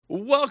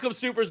Welcome,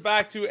 Supers,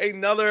 back to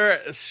another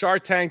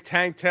Shark Tank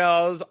Tank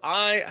Tales.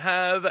 I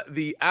have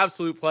the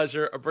absolute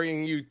pleasure of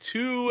bringing you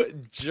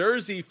two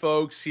Jersey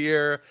folks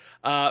here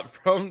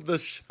from the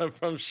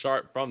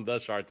Shark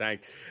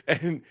Tank.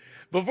 And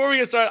before we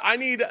get started, I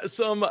need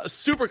some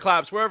super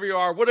claps wherever you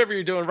are, whatever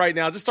you're doing right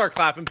now. Just start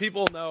clapping.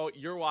 People know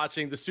you're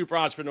watching the Super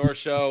Entrepreneur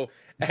Show,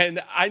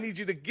 and I need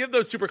you to give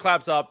those super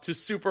claps up to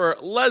Super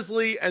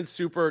Leslie and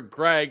Super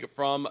Greg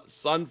from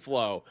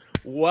SUNFLOW.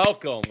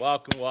 Welcome,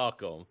 welcome,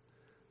 welcome.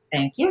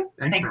 Thank you.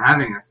 Thanks for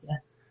having us.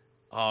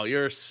 Oh,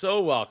 you're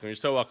so welcome. You're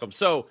so welcome.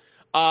 So,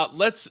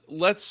 let's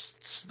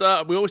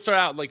we always start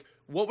out like,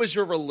 what was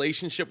your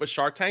relationship with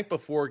Shark Tank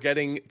before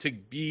getting to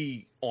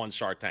be on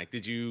Shark Tank?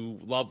 Did you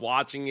love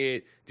watching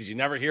it? Did you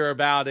never hear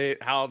about it?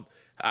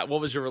 What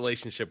was your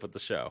relationship with the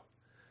show?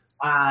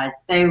 I'd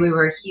say we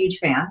were huge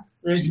fans.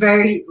 There's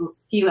very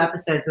few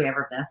episodes we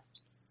ever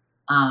missed.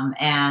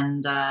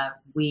 And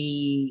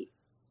we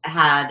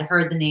had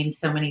heard the name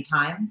so many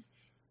times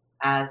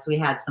as we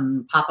had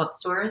some pop-up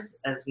stores,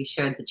 as we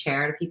showed the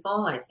chair to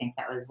people. I think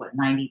that was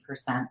 90%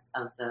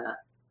 of the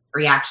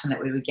reaction that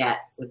we would get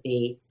would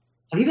be,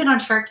 have you been on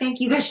Shark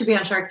Tank? You guys should be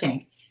on Shark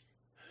Tank.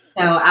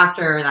 So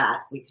after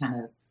that,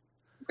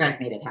 Greg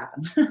made it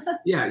happen.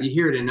 Yeah, you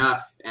hear it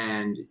enough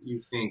and you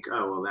think,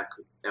 oh, well,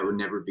 that would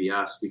never be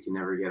us. We can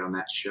never get on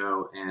that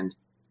show. And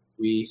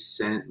we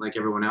sent, like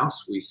everyone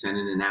else, we sent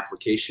in an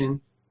application.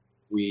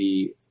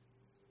 We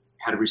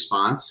had a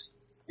response.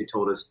 They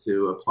told us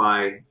to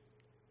apply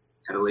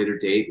at a later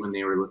date when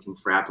they were looking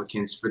for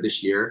applicants for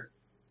this year.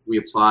 We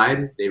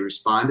applied, they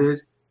responded,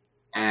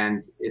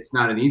 and it's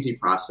not an easy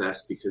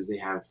process because they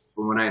have,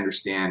 from what I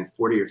understand,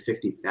 40 or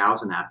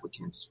 50,000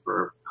 applicants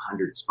for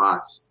 100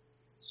 spots.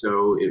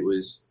 So it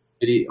was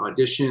video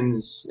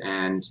auditions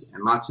and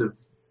lots of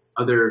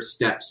other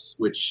steps,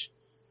 which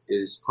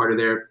is part of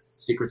their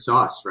secret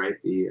sauce, right?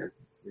 The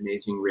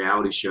amazing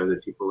reality show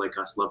that people like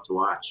us love to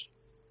watch.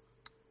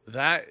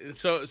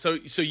 So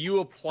you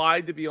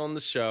applied to be on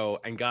the show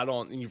and got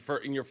on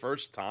in your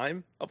first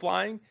time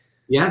applying?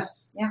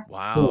 Yes. Yeah.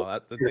 Wow,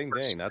 that's the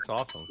thing. That's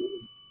awesome.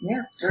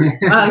 Yeah.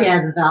 Oh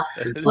yeah.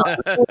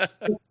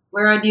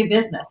 We're a new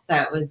business, so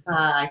it was.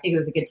 I think it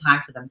was a good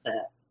time for them to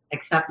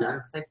accept us.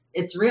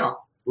 It's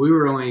real. We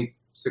were only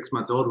 6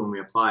 months old when we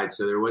applied,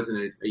 so there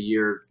wasn't a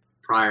year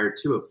prior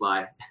to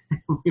apply.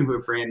 We were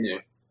brand new.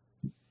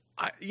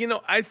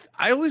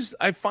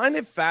 I find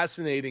it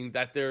fascinating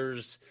that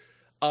there's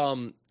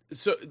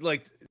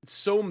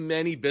so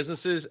many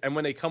businesses, and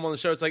when they come on the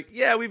show, it's like,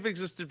 yeah, we've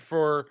existed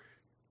for,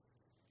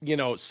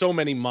 so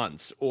many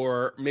months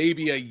or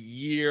maybe a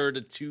year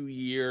to 2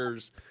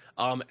 years,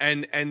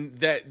 and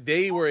that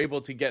they were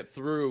able to get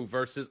through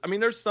versus, I mean,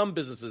 there's some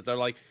businesses that are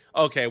like,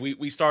 okay,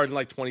 we started in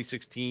like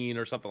 2016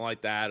 or something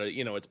like that, or,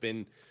 it's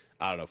been,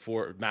 I don't know,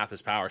 for math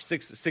is power,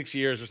 six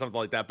years or something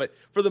like that. But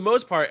for the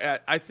most part,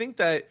 I think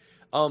that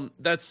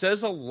that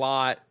says a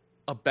lot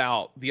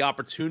about the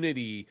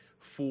opportunity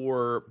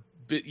for,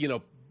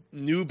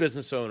 new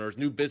business owners,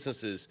 new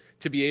businesses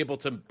to be able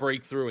to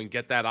break through and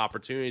get that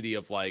opportunity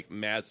of like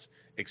mass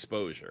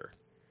exposure.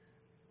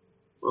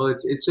 Well,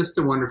 it's just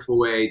a wonderful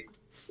way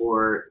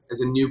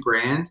as a new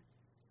brand,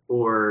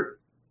 for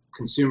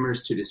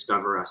consumers to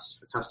discover us,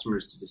 for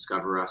customers to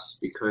discover us,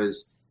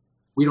 because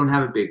we don't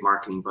have a big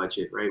marketing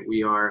budget, right?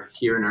 We are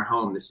here in our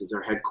home. This is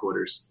our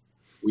headquarters.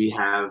 We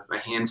have a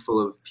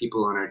handful of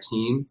people on our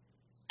team,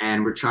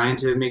 and we're trying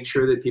to make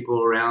sure that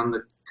people around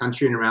the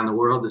country and around the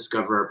world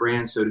discover our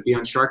brand. So to be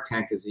on Shark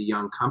Tank as a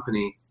young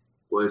company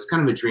was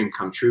kind of a dream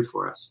come true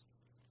for us.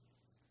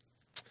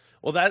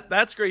 Well,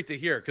 that's great to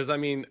hear, because I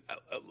mean,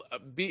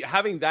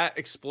 having that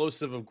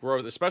explosive of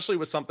growth, especially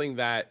with something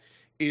that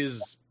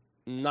is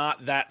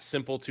not that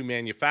simple to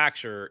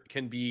manufacture,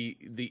 can be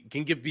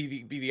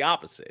the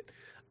opposite.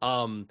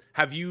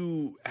 Have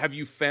you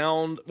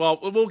found? Well,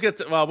 we'll get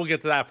to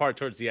that part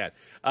towards the end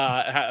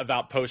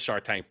about post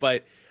Shark Tank,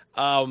 but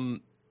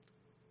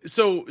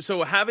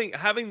so having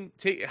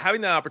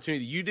that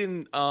opportunity, you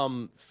didn't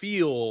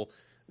feel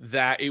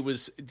that it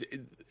was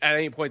at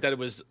any point that it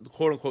was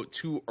quote unquote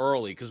too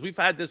early, because we've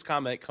had this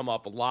comment come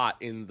up a lot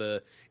in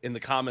the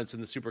comments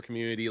in the super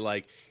community,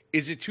 like,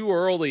 is it too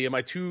early? Am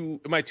I too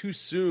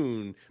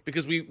soon?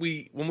 Because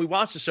we when we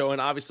watch the show, and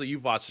obviously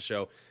you've watched the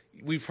show,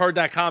 we've heard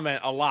that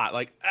comment a lot,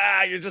 like,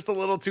 you're just a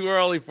little too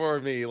early for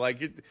me.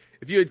 Like,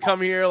 if you had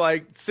come here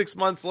like 6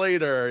 months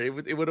later,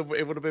 it would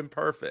have been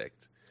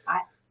perfect.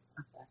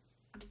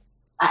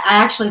 I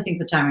actually think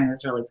the timing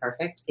was really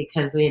perfect,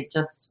 because we had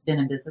just been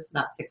in business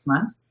about 6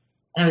 months,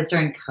 and it was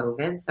during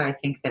COVID. So I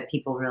think that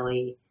people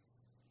really,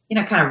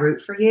 kind of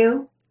root for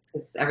you,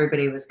 because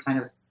everybody was kind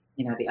of,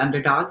 the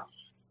underdog.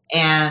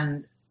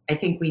 And I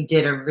think we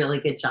did a really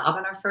good job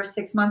in our first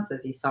 6 months.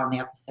 As you saw in the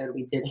episode,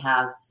 we did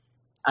have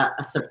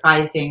a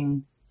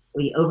surprisingly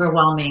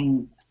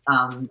overwhelming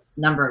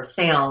number of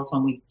sales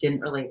when we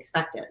didn't really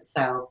expect it.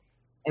 So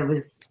it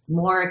was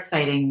more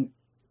exciting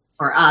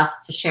for us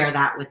to share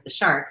that with the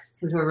Sharks,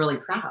 because we're really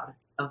proud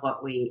of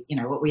what we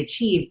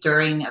achieved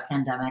during a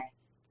pandemic.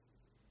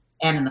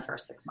 and in the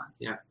first 6 months.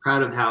 Yeah,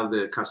 proud of how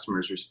the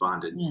customers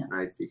responded,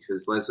 right?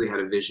 Because Leslie had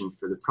a vision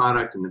for the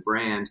product and the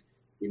brand.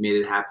 We made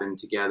it happen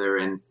together,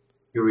 and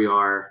here we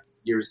are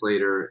years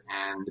later,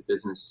 and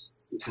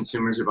the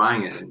consumers are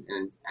buying it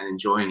and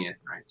enjoying it,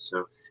 right?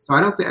 So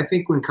I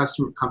think when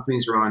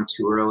companies are on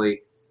too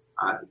early,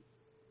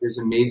 there's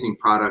amazing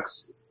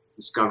products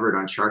discovered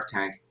on Shark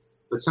Tank,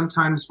 but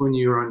sometimes when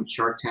you're on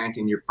Shark Tank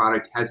and your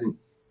product hasn't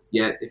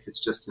yet, if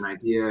it's just an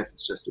idea, if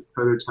it's just a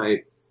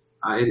prototype,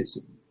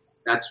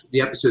 that's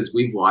the episodes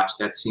we've watched.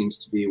 That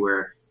seems to be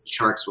where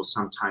sharks will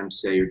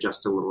sometimes say you're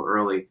just a little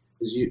early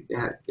because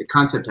the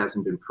concept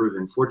hasn't been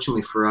proven.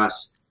 Fortunately for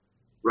us,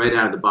 right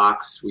out of the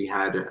box, we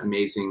had an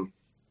amazing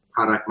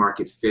product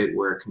market fit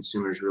where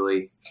consumers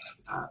really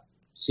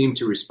seemed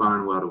to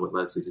respond well to what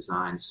Leslie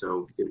designed.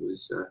 So it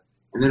was,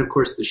 and then of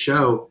course the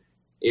show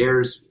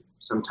airs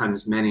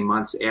sometimes many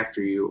months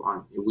after you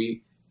on.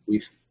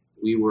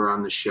 We were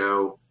on the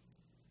show.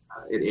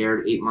 It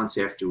aired 8 months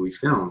after we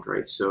filmed,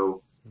 right?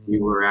 So we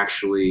were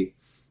actually,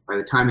 by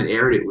the time it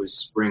aired, it was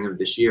spring of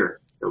this year.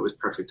 So it was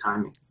perfect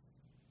timing.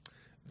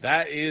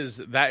 That is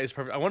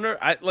perfect. I wonder,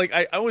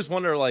 I always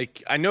wonder,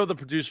 like, I know the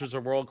producers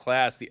are world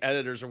class, the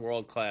editors are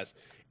world class.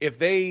 If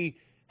they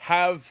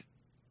have,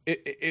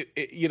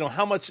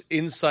 how much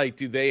insight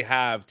do they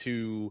have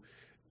to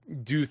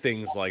do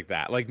things like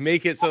that? Like,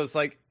 make it so it's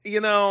like,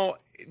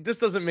 this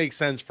doesn't make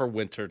sense for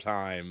winter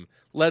time.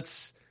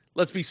 Let's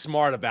be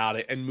smart about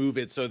it and move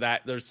it so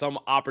that there's some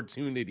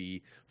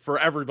opportunity for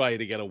everybody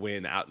to get a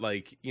win out,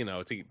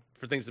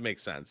 for things to make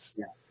sense.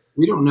 Yeah.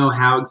 We don't know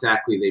how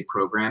exactly they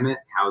program it,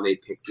 how they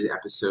pick the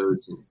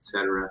episodes, and et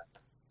cetera.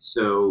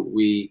 So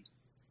we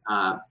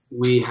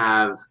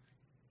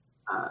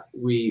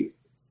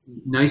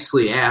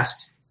nicely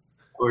asked,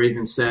 or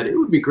even said, it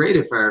would be great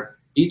if our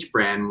beach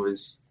brand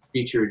was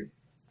featured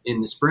in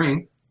the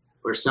spring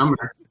or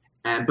summer,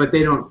 but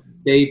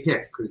they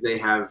pick because they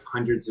have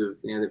hundreds of,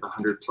 they have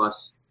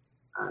 100+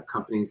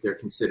 companies they're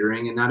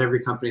considering, and not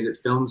every company that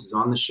films is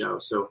on the show.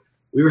 So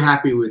we were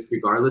happy with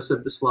regardless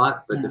of the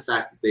slot, but the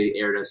fact that they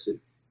aired us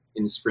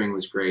in the spring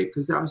was great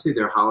because obviously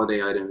they're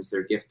holiday items,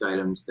 they're gift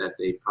items that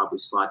they probably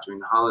slot during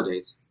the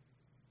holidays.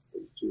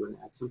 Do you want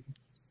to add something?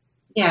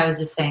 Yeah, I was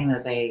just saying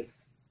that they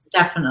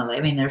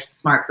definitely, they're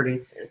smart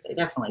producers. They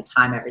definitely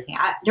time everything.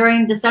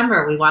 During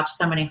December, we watched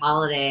so many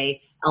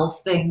holiday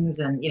elf things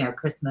and,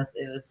 Christmas.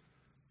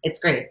 It's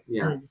great.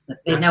 Yeah.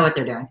 They know what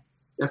they're doing.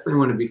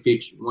 Definitely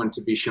want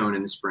to be shown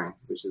in the spring,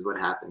 which is what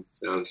happened.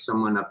 So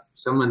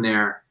someone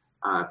there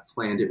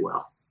planned it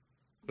well.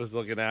 Was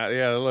looking out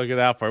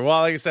for it. Well,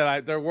 like I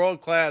said, they're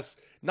world class,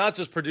 not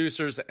just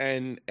producers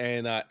and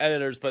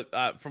editors, but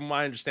from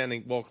my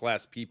understanding, world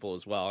class people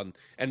as well,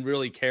 and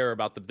really care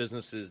about the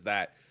businesses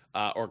that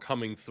are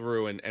coming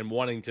through and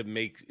wanting to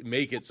make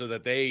it so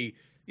that they,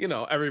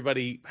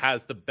 everybody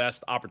has the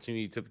best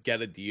opportunity to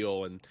get a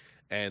deal and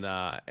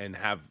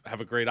have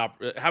a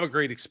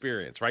great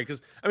experience, right?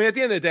 Because at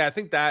the end of the day, I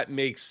think that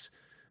makes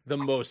the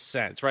most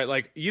sense, right?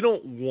 Like, you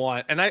don't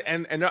want, and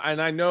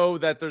I know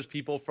that there's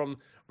people from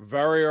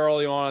very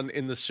early on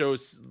in the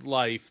show's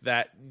life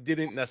that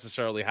didn't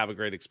necessarily have a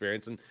great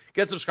experience, and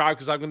get subscribed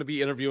because I'm going to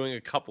be interviewing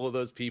a couple of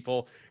those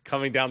people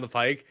coming down the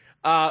pike.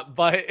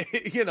 But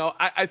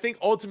I think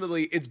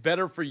ultimately it's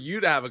better for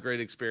you to have a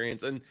great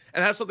experience and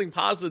have something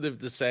positive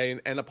to say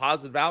and a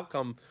positive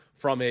outcome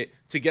from it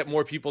to get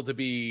more people to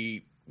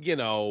be,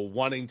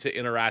 wanting to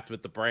interact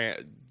with the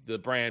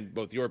brand,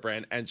 both your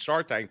brand and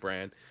Shark Tank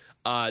brand,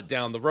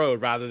 down the road,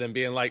 rather than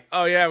being like,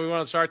 oh yeah, we went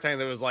on Shark Tank.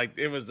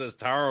 It was this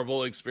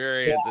terrible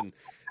experience. And,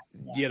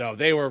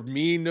 they were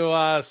mean to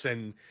us,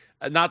 and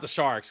not the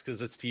sharks because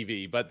it's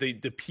TV, but the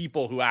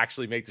people who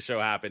actually make the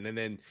show happen. And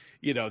then,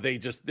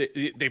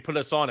 they put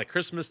us on at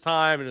Christmas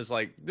time, and it's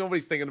like,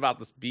 nobody's thinking about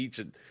this beach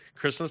at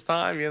Christmas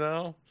time, It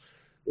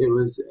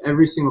was,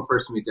 every single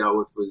person we dealt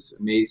with was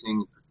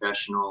amazing,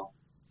 professional,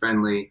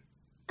 friendly,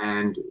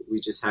 and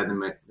we just had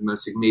the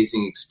most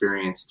amazing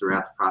experience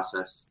throughout the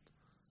process.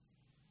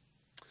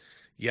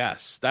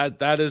 Yes,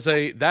 that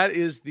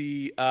is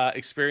the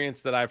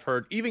experience that I've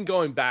heard, even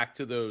going back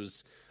to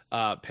those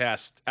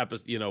past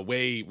episodes,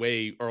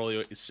 way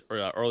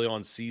early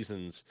on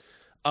seasons.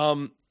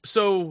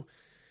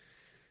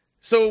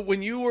 So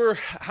when you were,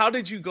 how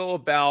did you go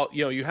about,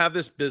 you have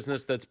this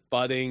business that's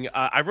budding.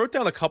 I wrote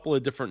down a couple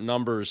of different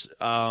numbers.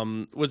 You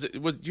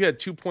had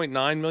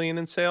 2.9 million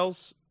in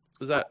sales?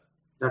 That's right.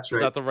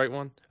 Is that the right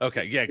one?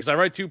 Okay. Yeah. Cause I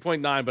write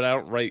 2.9, but I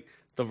don't write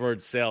the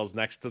word sales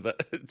next to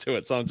to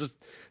it. So I'm just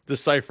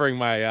deciphering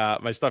my,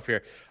 my stuff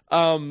here.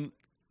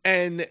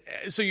 And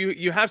so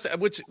you have,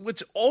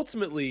 which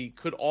ultimately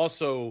could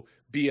also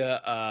be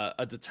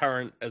a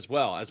deterrent as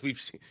well, as we've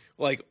seen.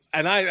 Like,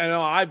 and I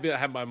know I've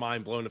had my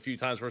mind blown a few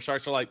times where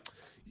sharks are like,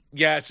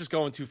 yeah, it's just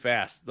going too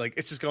fast. Like,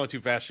 it's just going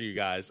too fast for you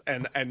guys.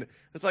 And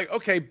it's like,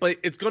 okay, but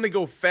it's going to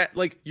go fast.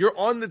 Like, you're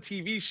on the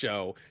TV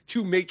show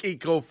to make it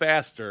go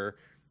faster.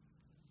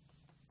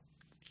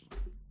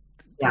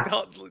 Yeah.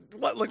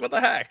 What the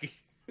heck?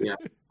 Yeah.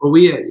 Well,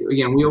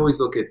 we always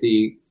look at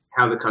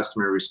how the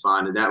customer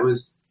responded. That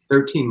was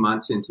 13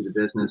 months into the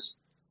business.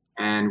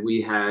 And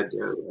we had,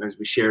 as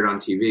we shared on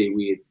TV,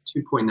 we had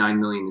 2.9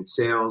 million in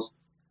sales.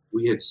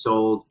 We had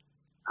sold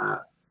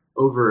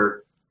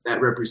over,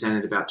 that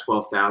represented about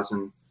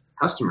 12,000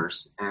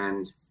 customers.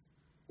 And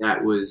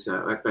that was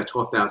about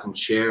 12,000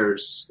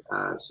 shares.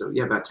 So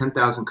yeah, about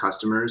 10,000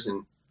 customers.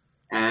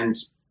 And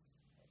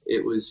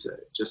it was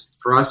just,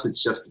 for us,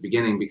 it's just the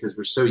beginning because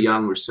we're so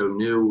young, we're so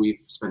new,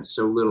 we've spent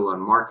so little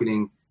on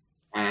marketing,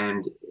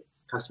 and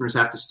customers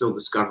have to still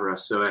discover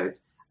us. So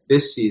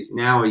this season,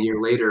 now a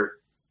year later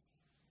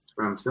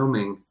from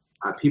filming,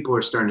 people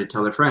are starting to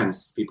tell their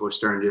friends. People are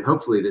starting to,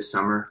 hopefully this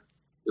summer,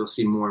 you'll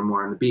see more and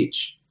more on the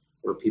beach.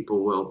 So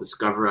people will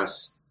discover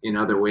us in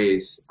other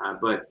ways.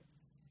 But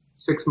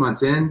 6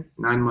 months in,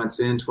 9 months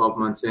in, 12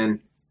 months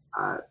in,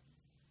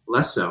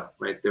 less so,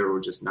 right? There were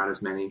just not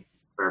as many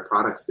of our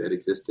products that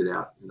existed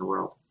out in the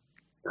world.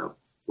 So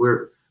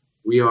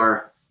we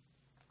are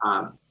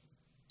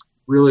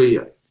really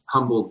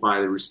humbled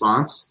by the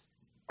response.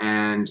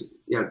 And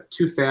yeah,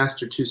 too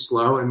fast or too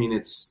slow. I mean,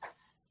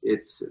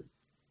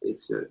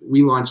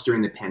 we launched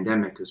during the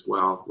pandemic as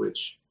well,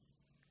 which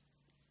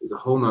is a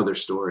whole nother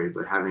story,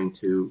 but having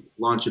to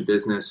launch a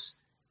business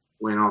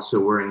when also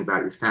worrying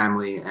about your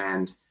family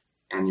and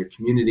your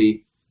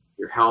community,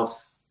 your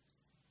health,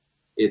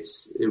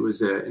 it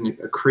was a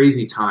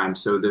crazy time.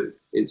 So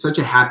it's such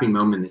a happy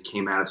moment that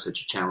came out of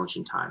such a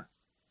challenging time.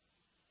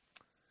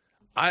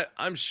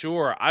 I'm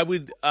sure I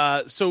would.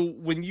 So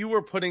when you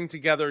were putting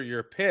together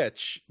your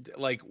pitch,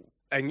 like,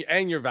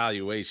 and your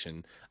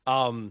valuation,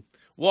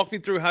 walk me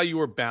through how you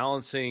were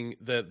balancing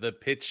the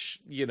pitch,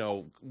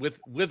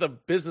 with a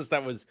business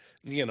that was,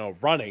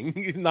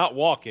 running, not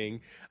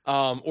walking,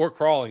 or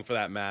crawling for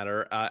that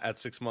matter, at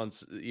 6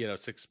 months,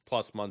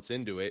 6+ months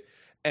into it,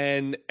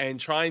 and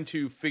trying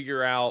to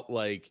figure out,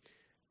 like,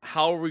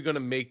 how are we going to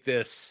make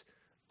this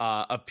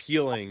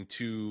appealing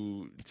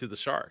to the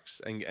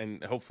Sharks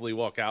and hopefully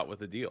walk out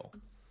with a deal.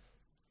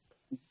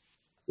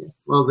 Yeah.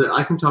 Well,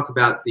 I can talk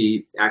about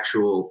the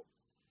actual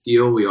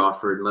deal we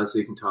offered.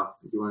 Leslie can talk.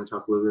 Do you want to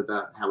talk a little bit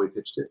about how we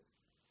pitched it?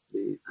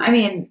 I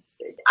mean,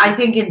 I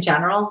think in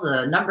general,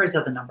 the numbers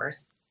are the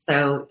numbers.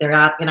 So they're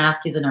not going to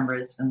ask you the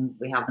numbers, and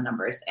we have the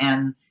numbers,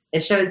 and it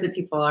shows that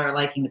people are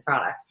liking the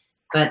product.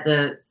 But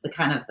the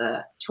kind of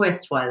the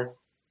twist was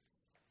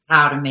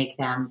how to make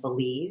them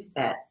believe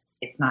that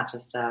it's not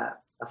just a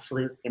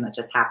fluke and it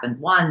just happened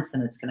once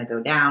and it's going to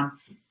go down.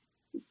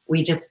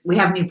 We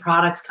have new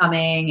products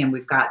coming, and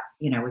we've got,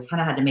 we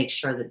kind of had to make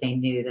sure that they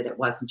knew that it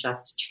wasn't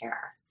just a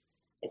chair.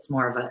 It's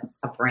more of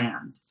a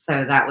brand.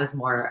 So that was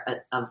more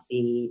of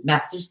the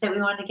message that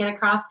we wanted to get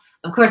across.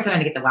 Of course, we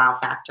wanted to get the wow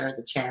factor of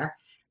the chair,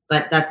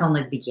 but that's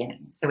only the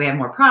beginning. So we have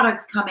more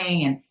products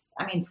coming, and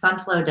I mean,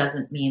 SUNFLOW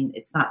doesn't mean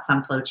it's not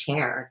SUNFLOW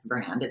chair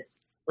brand.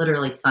 It's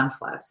literally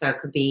SUNFLOW. So it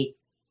could be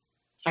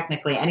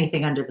technically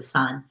anything under the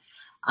sun.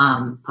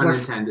 Pun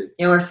intended.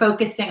 We're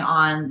focusing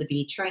on the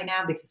beach right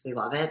now because we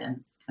love it, and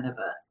it's kind of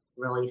a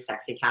really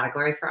sexy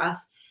category for us.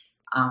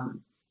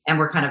 And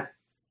we're kind of,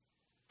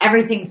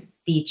 everything's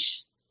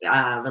beach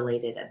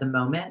related at the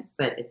moment,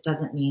 but it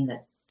doesn't mean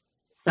that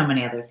so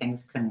many other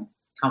things can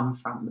come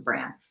from the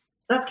brand.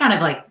 So that's kind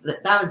of like,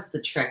 that was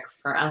the trick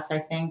for us, I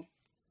think,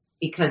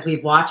 because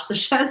we've watched the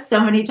show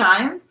so many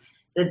times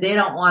that they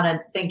don't want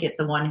to think it's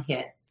a one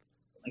hit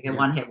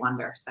one-hit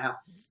wonder. So.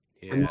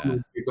 Yeah. And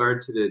with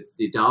regard to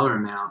the dollar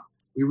amount,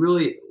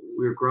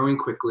 we're growing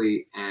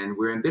quickly and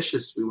we're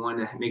ambitious. We want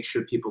to make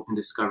sure people can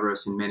discover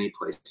us in many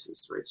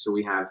places, right? So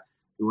we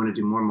want to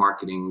do more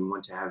marketing. We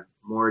want to have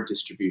more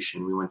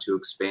distribution. We want to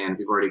expand.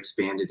 We've already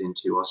expanded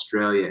into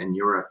Australia and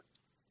Europe.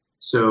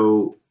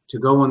 So to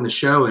go on the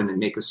show and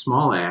make a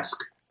small ask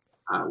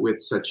with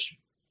such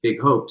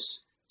big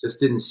hopes just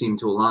didn't seem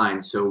to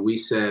align. So we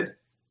said,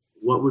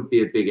 what would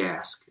be a big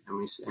ask?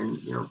 And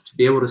to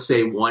be able to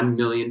say $1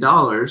 million.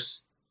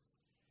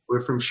 We're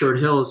from Short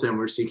Hills and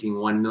we're seeking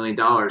 $1 million.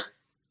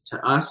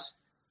 To us,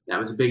 that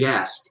was a big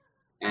ask.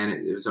 And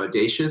it was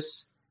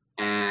audacious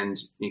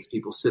and makes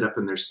people sit up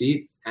in their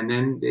seat. And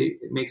then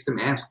it makes them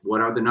ask,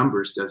 what are the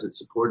numbers? Does it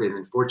support it?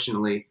 And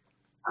fortunately,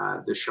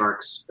 the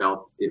Sharks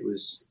felt it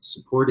was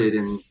supported,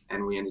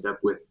 and we ended up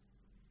with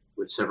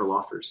several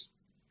offers.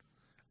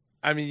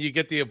 I mean, you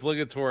get the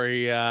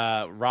obligatory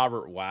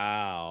Robert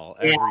wow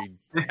Yeah.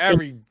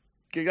 every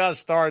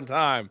gosh darn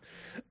time.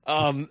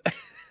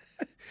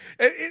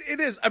 It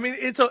is. I mean,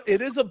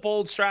 it is a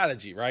bold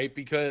strategy, right?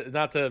 Because,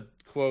 not to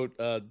quote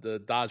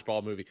the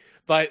Dodgeball movie,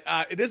 but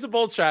it is a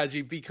bold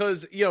strategy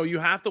because you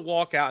have to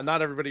walk out, and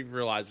not everybody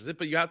realizes it,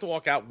 but you have to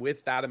walk out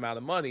with that amount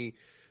of money.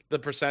 The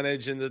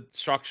percentage and the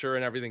structure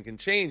and everything can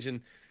change,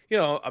 and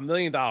 $1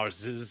 million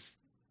is,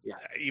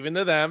 even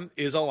to them,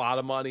 is a lot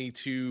of money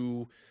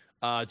to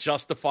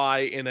justify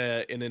in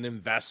an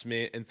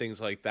investment and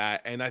things like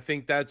that. And I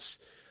think that's.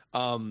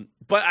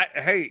 But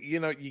hey,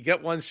 you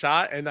get one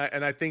shot, and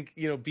I think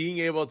being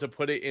able to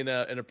put it in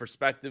a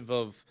perspective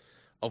of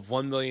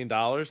 $1 million,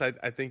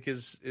 I think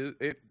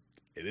it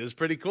is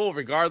pretty cool,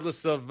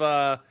 regardless of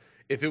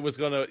if it was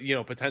going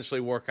to potentially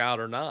work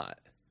out or not.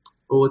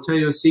 Well, we'll tell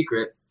you a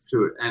secret,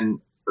 and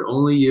for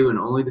only you and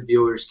only the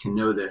viewers can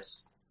know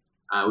this.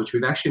 which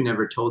we've actually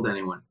never told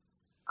anyone.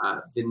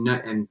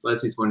 And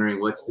Leslie's wondering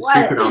what's the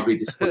secret I'll be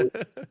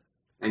disclosing.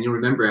 And you'll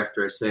remember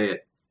after I say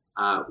it.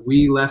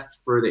 We left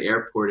for the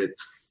airport at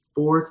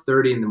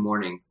 4:30 in the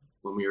morning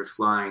when we were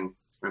flying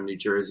from New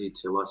Jersey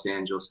to Los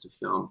Angeles to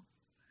film.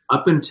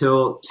 Up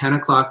until 10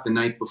 o'clock the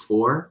night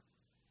before,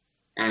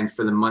 and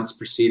for the months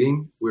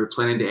preceding, we were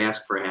planning to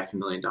ask for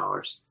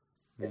 $500,000.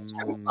 At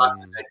 10 o'clock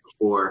the night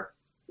before,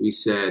 we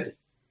said,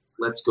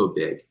 let's go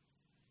big.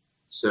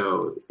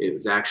 So it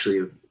was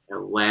actually a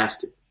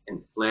last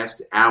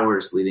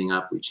hours leading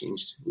up, we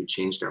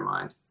changed our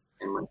mind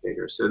and went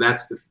bigger. So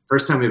that's the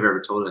first time we've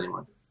ever told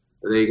anyone.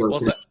 So there you go.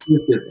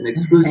 It's an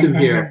exclusive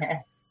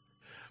here.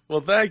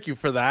 Well, thank you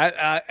for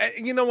that.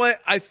 You know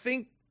what? I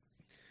think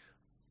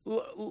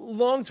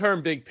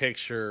long-term big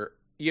picture,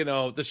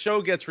 the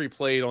show gets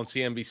replayed on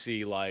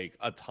CNBC like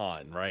a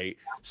ton, right?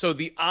 So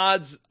the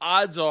odds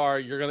are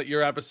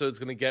your episode's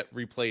gonna get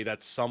replayed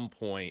at some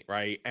point,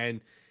 right?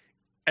 And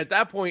at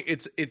that point,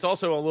 it's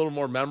also a little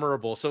more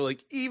memorable. So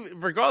like, even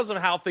regardless of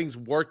how things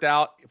worked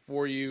out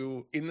for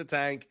you in the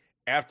tank,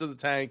 after the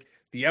tank,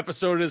 the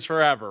episode is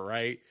forever,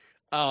 right?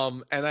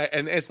 And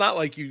it's not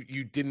like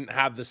you didn't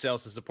have the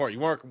sales to support. You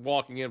weren't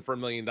walking in for $1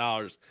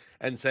 million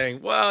and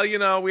saying,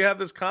 well, we have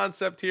this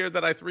concept here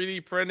that I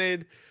 3D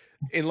printed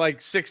in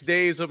like 6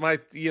 days with my,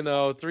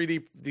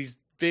 3D, these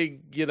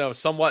big,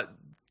 somewhat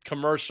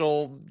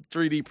commercial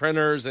 3D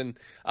printers. And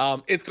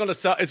it's going to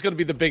sell. It's going to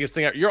be the biggest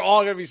thing ever. You're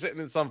all going to be sitting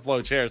in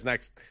SUNFLOW chairs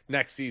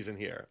next season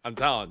here. I'm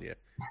telling you,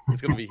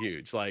 it's going to be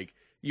huge. Like,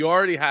 you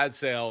already had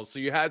sales, so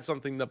you had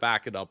something to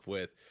back it up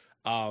with.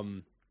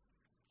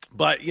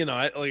 But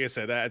like I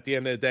said, at the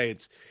end of the day,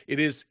 it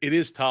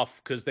is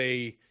tough because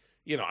they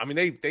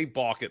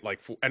balk at like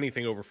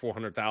anything over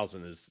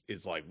 400,000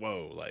 is like,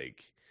 whoa,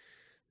 like,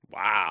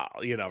 wow,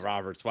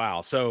 Roberts,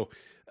 wow. So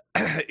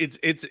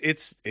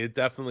it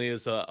definitely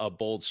is a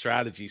bold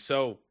strategy.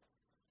 So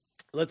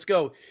let's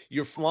go.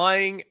 You're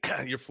flying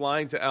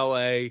to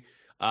LA.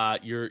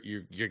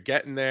 You're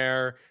getting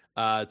there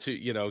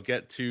to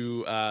get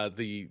to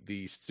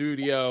the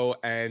studio,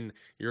 and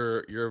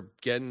you're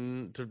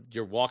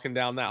walking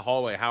down that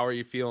hallway. How are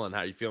you feeling? How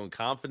are you feeling?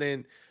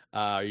 Confident?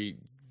 Are you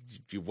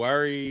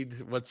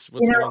worried? What's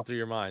going through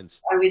your minds?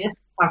 We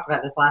just talked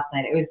about this last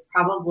night. It was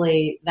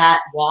probably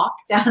that walk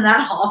down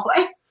that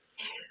hallway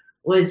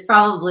was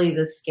probably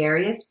the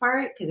scariest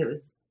part, because it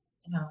was,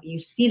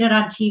 you've seen it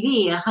on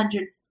TV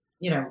 100,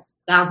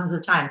 thousands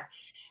of times,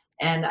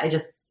 and I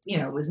just,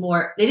 it was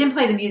more, they didn't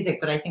play the music,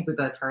 but I think we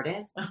both heard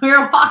it when we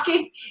were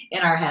walking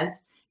in our heads.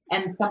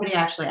 And somebody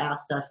actually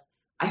asked us,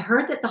 I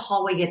heard that the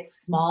hallway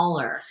gets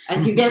smaller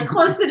as you get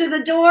closer to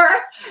the door.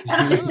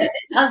 And I said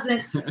it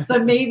doesn't,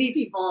 but maybe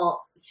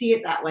people see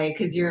it that way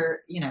because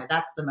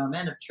that's the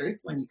moment of truth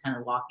when you kind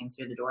of walking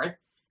through the doors.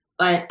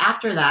 But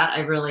after that, I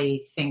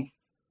really think,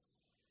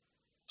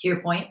 to your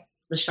point,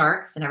 the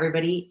sharks and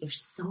everybody, they're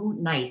so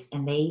nice,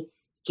 and they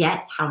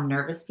get how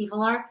nervous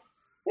people are.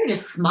 They're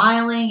just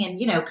smiling and,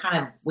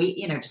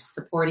 just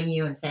supporting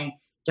you and saying,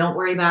 don't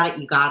worry about it.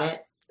 You got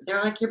it.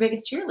 They're like your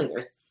biggest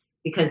cheerleaders,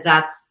 because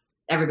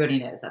everybody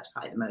knows that's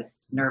probably the most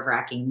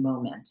nerve-wracking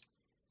moment.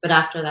 But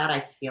after that,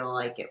 I feel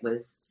like it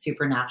was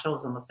supernatural. It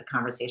was almost a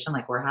conversation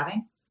like we're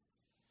having,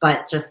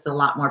 but just a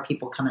lot more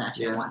people coming at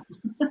you at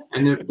once.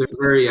 And they're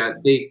very,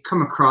 they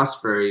come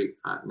across very,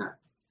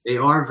 they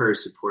are very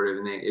supportive,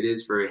 and it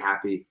is very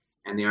happy,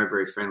 and they are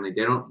very friendly.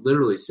 They don't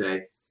literally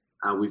say,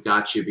 we've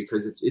got you,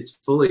 because it's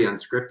fully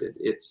unscripted.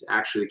 It's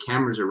actually, the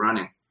cameras are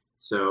running,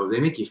 so they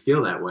make you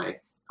feel that way.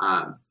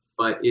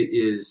 But it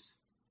is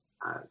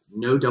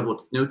no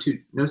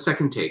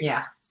second takes.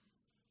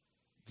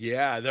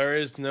 Yeah, there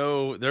is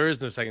no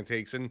second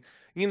takes, and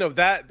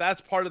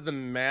that's part of the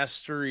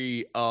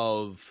mastery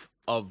of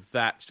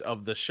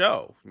the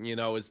show.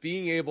 Is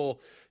being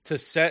able to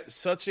set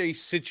such a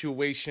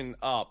situation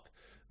up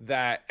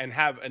that, and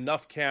have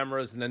enough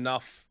cameras and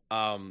enough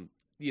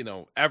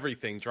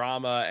everything,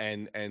 drama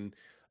and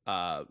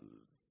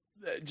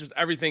just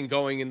everything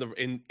going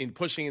in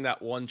pushing in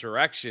that one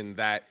direction,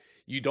 that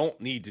you don't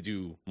need to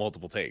do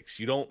multiple takes.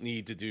 You don't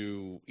need to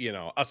do,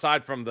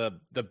 aside from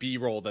the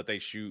B-roll that they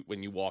shoot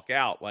when you walk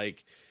out,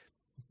 like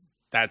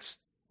that's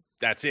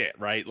it,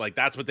 right? Like,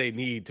 that's what they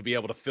need to be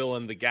able to fill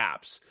in the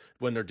gaps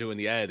when they're doing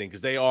the editing,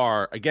 because they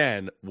are,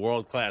 again,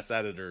 world-class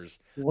editors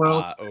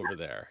over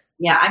there.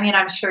 Yeah, I mean,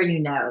 I'm sure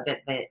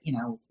that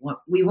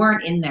we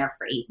weren't in there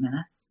for 8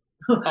 minutes.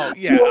 Oh,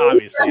 yeah,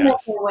 obviously.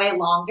 Yes. For way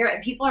longer,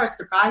 and people are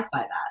surprised by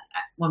that.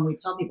 When we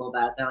tell people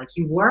about it, they're like,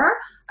 you were?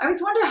 I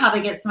always wonder how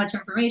they get so much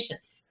information.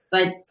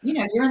 But,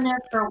 you're in there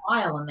for a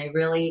while, and they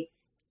really,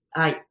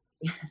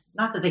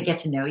 not that they get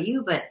to know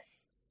you, but,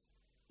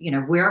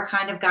 we're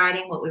kind of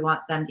guiding what we want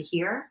them to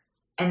hear.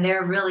 And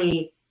they're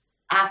really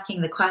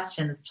asking the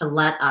questions to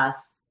let us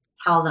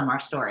tell them our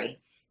story.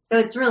 So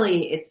it's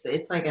really,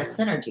 it's like a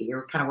synergy.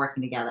 You're kind of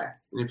working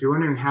together. And if you're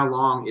wondering how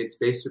long, it's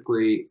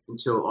basically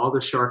until all the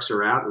sharks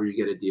are out or you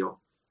get a deal.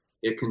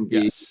 It can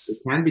be, It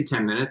can be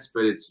 10 minutes,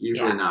 but it's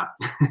usually not.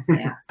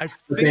 Yeah. I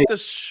think the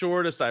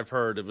shortest I've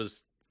heard, it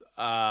was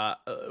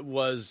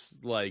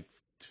like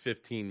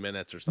 15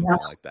 minutes or something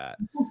like that.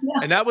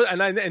 Yeah. And that was,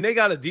 and they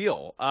got a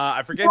deal.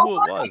 I forget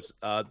who it was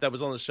that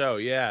was on the show.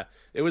 Yeah,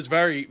 it was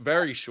very,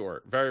 very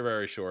short, very,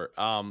 very short.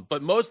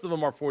 But most of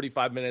them are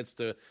 45 minutes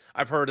to,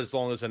 I've heard, as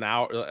long as an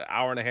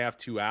hour and a half,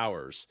 2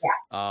 hours.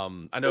 Yeah.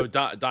 I know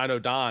Dino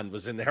Don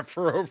was in there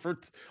for over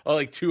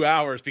like 2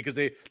 hours because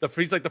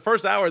he's like the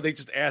first hour they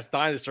just asked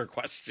dinosaur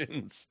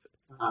questions.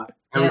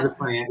 That was a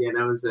funny idea.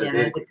 That was a good one.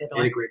 They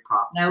had a great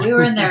prop. No, we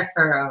were in there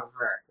for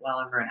well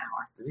over an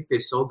hour. I think they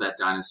sold that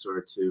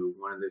dinosaur to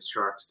one of the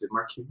sharks. Did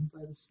Mark Cuban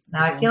buy this? No,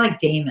 I feel like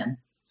Damon.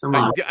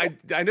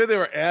 I know they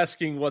were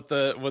asking what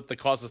the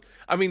cost is.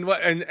 I mean,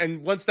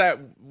 and once that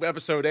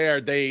episode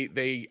aired,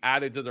 they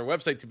added to their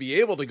website to be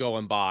able to go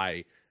and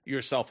buy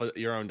yourself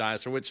your own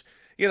dinosaur. Which,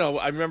 you know,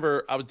 I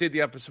remember I did the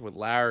episode with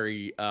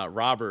Larry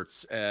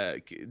Roberts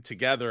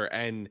together,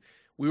 and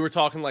we were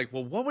talking like,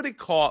 well, what would it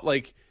cost?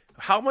 Like,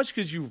 how much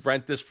could you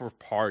rent this for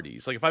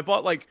parties? Like, if I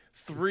bought like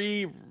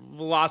 3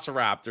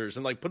 velociraptors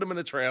and like put them in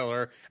a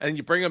trailer and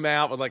you bring them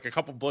out with like a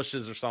couple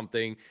bushes or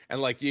something,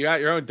 and like you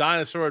got your own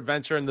dinosaur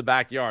adventure in the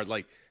backyard,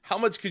 like how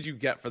much could you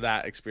get for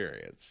that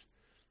experience?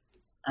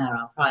 I don't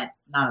know. Probably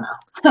not enough.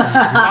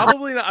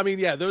 Probably not. I mean,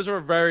 yeah, those were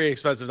very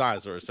expensive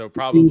dinosaurs, so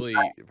probably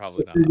not.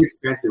 It was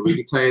expensive. We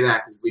can tell you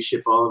that because we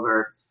ship all of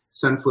our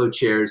SUNFLOW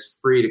chairs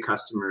free to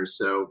customers,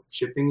 so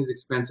shipping is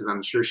expensive.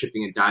 I'm sure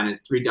shipping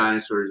 3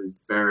 dinosaurs is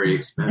very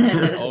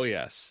expensive. Oh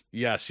yes,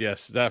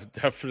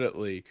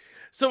 definitely.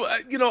 So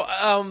you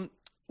know,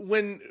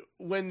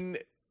 when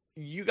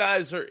you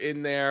guys are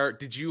in there,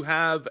 did you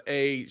have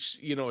a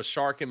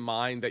shark in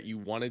mind that you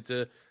wanted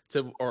to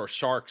or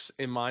sharks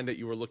in mind that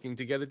you were looking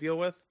to get a deal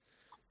with?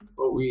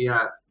 Well, we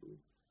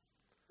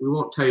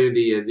won't tell you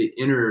the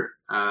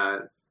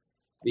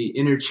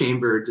inner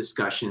chamber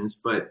discussions,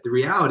 but the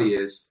reality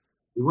is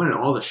we wanted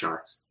all the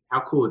sharks.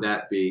 How cool would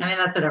that be? I mean,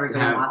 that's what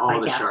everybody wants,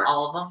 I guess, sharks.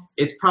 all of them.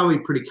 It's probably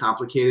pretty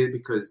complicated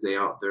because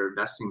they're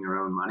investing their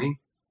own money.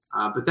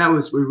 But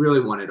we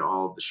really wanted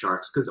all of the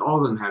sharks because all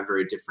of them have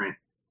very different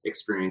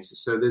experiences.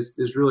 So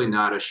there's really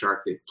not a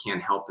shark that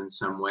can't help in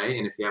some way.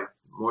 And if you have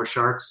more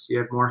sharks, you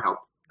have more help.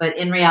 But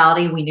in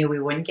reality, we knew we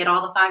wouldn't get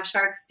all the 5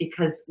 sharks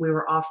because we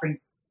were offering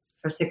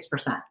for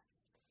 6%.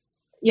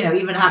 You know,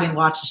 even having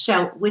watched the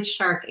show, which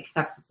shark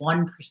accepts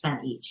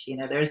 1% each? You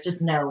know, there's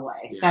just no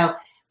way. Yeah. So,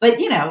 but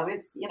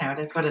it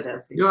is what it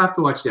is. You'll have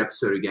to watch the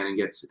episode again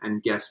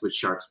and guess which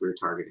sharks we were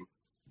targeting.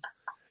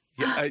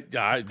 Yeah,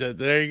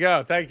 there you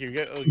go. Thank you.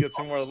 Get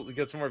some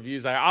more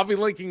views. I'll be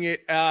linking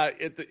it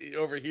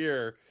over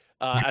here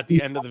at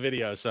the end of the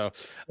video, so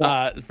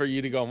for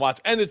you to go and watch.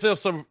 And it's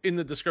also in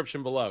the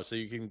description below, so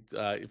you can,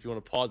 if you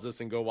want to pause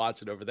this and go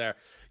watch it over there,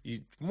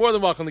 you're more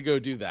than welcome to go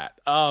do that.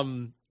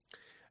 Having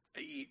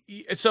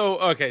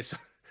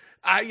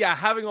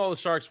all the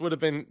sharks would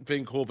have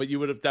been cool, but you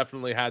would have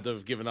definitely had to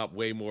have given up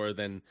way more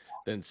than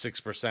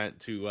 6%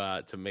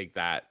 to make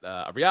that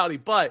a reality.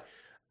 But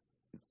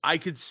I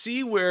could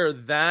see where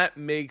that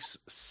makes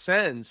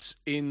sense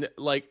in,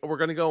 like, we're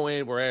going to go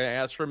in, we're going to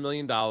ask for $1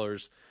 million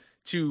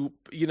to,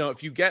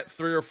 if you get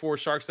 3 or 4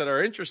 sharks that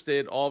are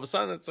interested, all of a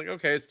sudden it's like,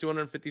 okay, it's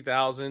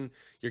 $250,000.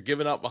 You're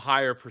giving up a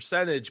higher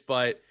percentage,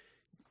 but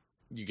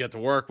you get to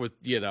work with,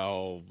 4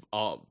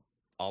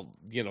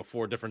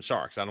 different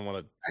sharks. I don't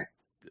want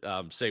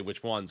to say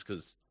which ones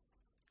because,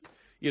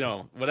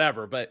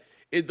 whatever. But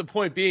the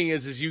point being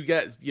is you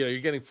get, you're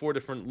getting 4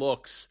 different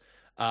looks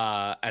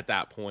at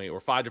that point, or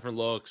 5 different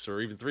looks,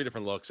 or even 3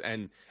 different looks,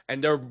 and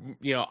they're,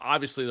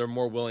 obviously they're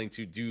more willing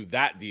to do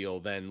that deal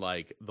than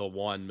like the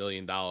 $1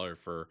 million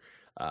for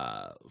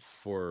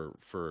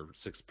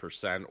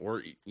 6%,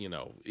 or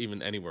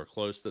even anywhere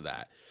close to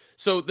that.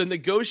 So the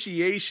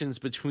negotiations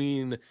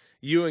between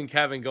you and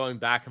Kevin going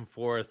back and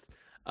forth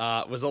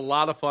was a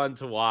lot of fun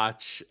to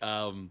watch.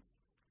 And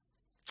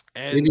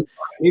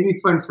maybe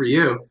fun for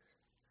you.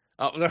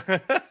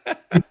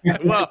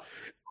 Well,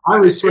 I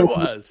was. It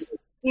was.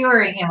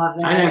 Skewering him up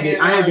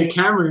there. I had the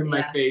camera in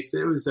my face.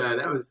 It was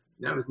that was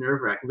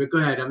nerve wracking. But go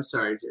ahead. I'm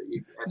sorry.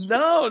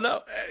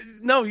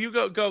 No. You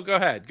go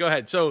ahead. Go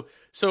ahead. So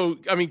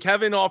I mean,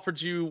 Kevin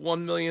offered you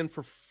 $1 million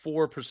for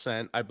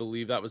 4%. I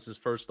believe that was his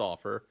first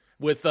offer.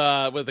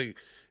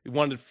 He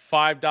wanted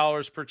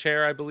 $5 per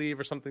chair, I believe,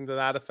 or something to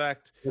that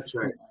effect. That's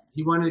right.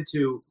 He wanted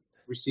to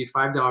receive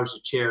 $5 a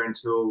chair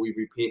until we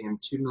repaid him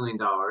 $2 million,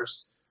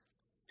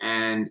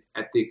 and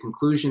at the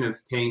conclusion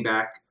of paying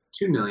back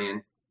 $2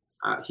 million.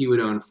 He would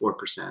own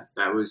 4%.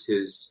 That was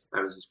his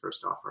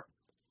first offer.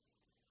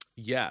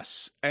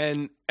 Yes,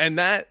 and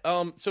that.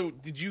 So,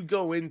 did you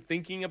go in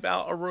thinking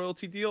about a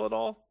royalty deal at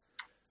all?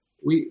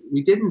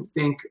 We didn't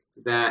think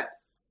that.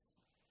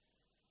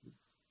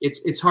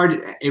 It's hard.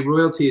 A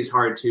royalty is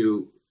hard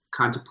to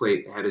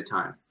contemplate ahead of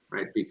time,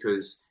 right?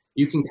 Because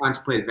you can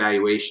contemplate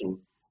valuation,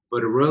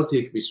 but a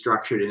royalty can be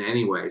structured in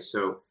any way.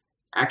 So,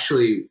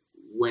 actually,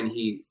 when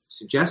he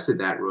suggested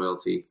that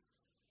royalty,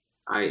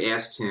 I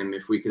asked him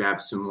if we could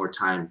have some more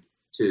time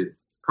to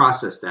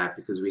process that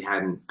because we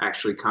hadn't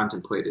actually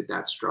contemplated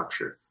that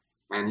structure.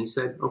 And he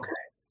said, okay.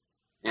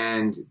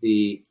 And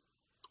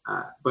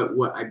but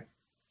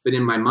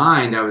in my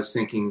mind, I was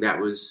thinking that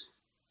was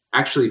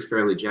actually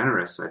fairly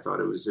generous. I thought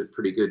it was a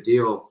pretty good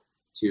deal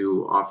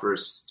to offer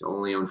us to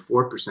only own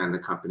 4% of the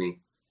company.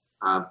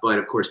 But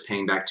of course,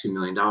 paying back $2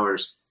 million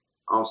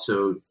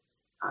also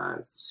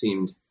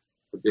seemed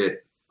a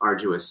bit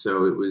arduous.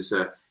 So it was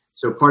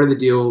so part of the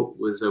deal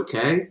was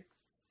okay,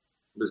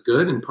 was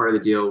good, and part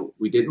of the deal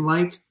we didn't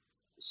like.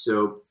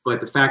 So, but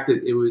the fact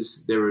that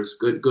there was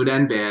good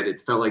and bad,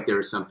 it felt like there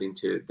was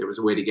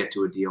a way to get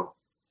to a deal.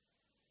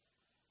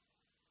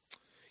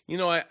 You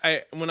know,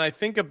 I when I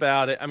think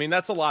about it, I mean,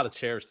 that's a lot of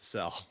chairs to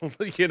sell,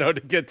 you know,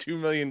 to get $2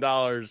 million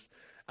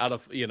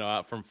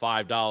out from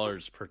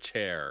 $5 per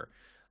chair,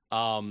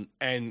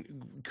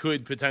 and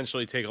could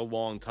potentially take a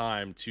long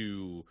time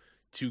to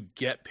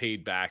get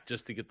paid back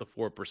just to get the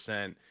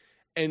 4%.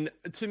 And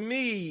to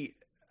me,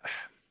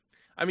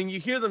 I mean, you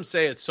hear them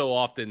say it so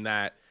often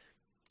that,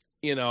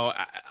 you know,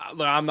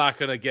 I'm not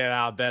going to get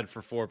out of bed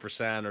for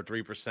 4% or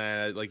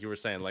 3%, like you were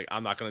saying, like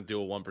I'm not going to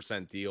do a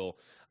 1% deal.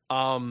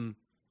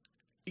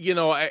 You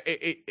know,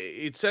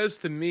 it says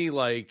to me,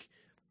 like,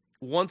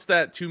 once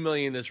that $2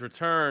 million is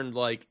returned,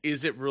 like,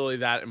 is it really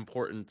that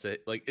important to,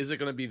 like, is it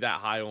going to be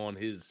that high on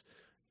his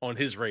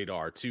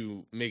radar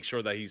to make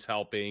sure that he's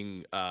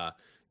helping,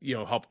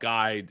 help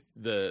guide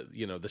the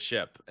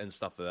ship and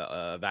stuff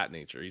of that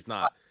nature? He's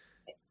not.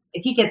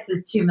 If he gets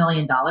his $2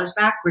 million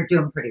back, we're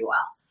doing pretty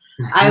well.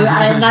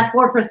 And that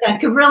 4%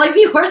 could really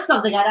be worth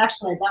something. I'd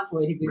actually at that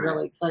point he'd be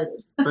really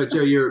excited. But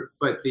Joe,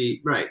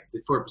 the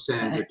 4%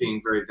 ends up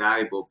being very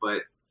valuable.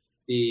 But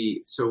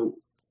so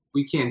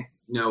we can't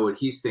know what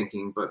he's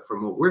thinking. But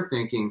from what we're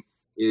thinking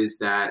is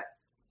that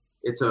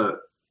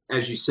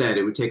as you said,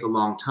 it would take a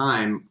long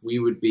time. We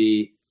would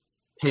be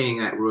paying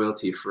that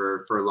royalty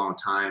for a long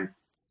time,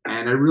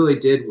 and I really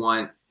did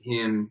want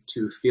him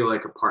to feel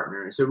like a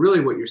partner. So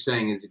really, what you're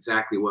saying is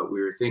exactly what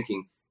we were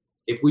thinking.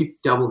 If we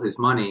double his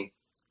money,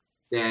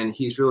 then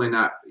he's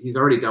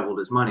already doubled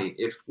his money.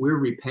 If we're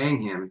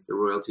repaying him the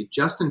royalty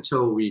just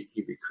until he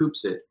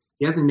recoups it,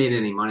 he hasn't made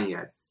any money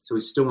yet. So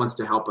he still wants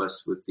to help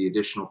us with the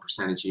additional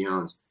percentage he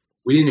owns.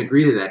 We didn't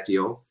agree to that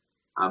deal,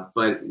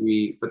 but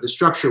the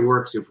structure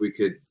works if we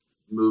could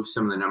move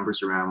some of the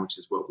numbers around, which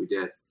is what we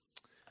did.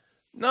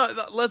 No,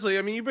 Leslie,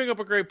 I mean, you bring up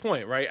a great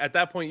point, right? At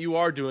that point, you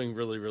are doing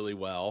really, really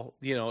well,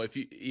 but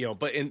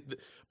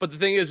the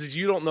thing is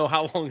you don't know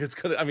how long it's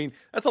going to, I mean,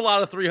 that's a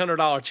lot of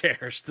 $300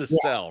 chairs to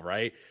sell,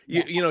 right?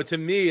 Yeah. To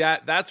me,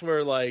 that's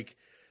where, like,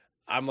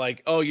 I'm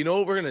like, oh, you know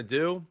what we're going to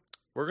do?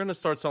 We're going to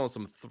start selling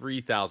some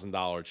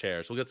 $3,000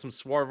 chairs. We'll get some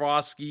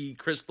Swarovski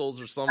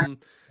crystals or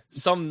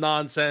some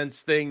nonsense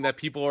thing that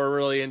people are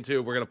really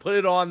into. We're going to put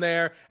it on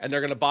there and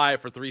they're going to buy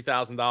it for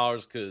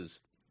 $3,000 because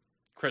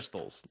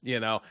crystals,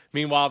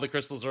 Meanwhile, the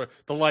crystals are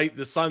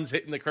the sun's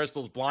hitting the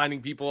crystals,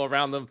 blinding people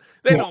around them.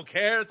 They don't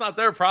care. It's not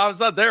their problem. It's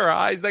not their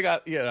eyes. They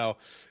got,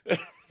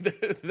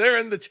 they're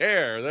in the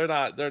chair.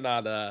 They're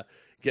not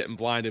getting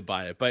blinded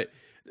by it. But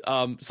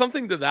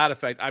something to that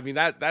effect. I mean,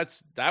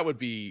 that would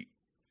be,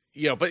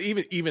 but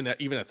even at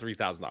 $3,000,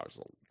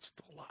 it's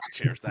still a lot of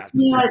chairs.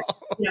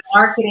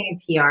 Marketing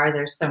and PR.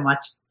 There's so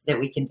much that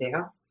we can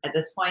do at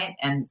this point,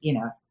 and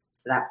to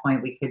that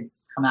point, we could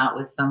come out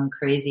with some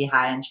crazy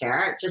high-end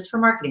chair just for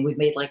marketing. We've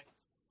made like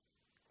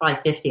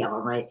probably 50 of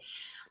them, right?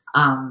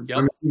 Or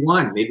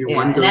maybe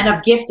one goes, and end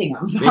up gifting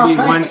them.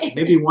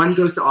 Maybe one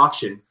goes to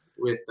auction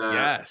with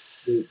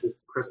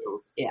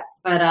crystals. Yeah,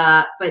 but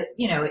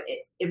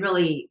it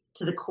really,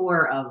 to the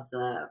core of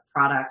the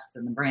products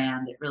and the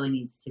brand, it really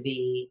needs to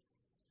be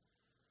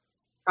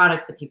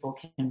products that people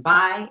can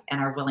buy and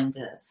are willing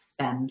to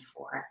spend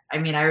for. I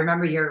mean, I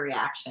remember your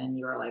reaction.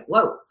 You were like,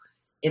 "Whoa,"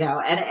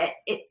 and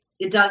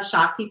it does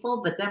shock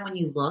people, but then when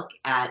you look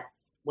at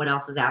what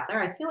else is out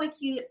there, I feel like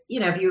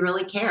if you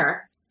really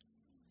care,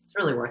 it's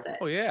really worth it.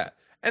 Oh yeah.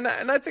 And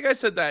I think I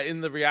said that in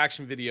the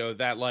reaction video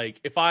that, like,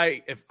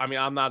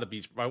 I'm not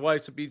my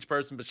wife's a beach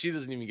person, but she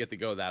doesn't even get to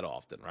go that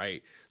often.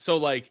 Right. So,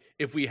 like,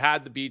 if we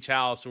had the beach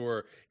house,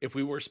 or if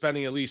we were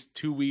spending at least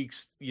 2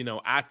 weeks,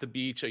 at the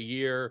beach a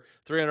year,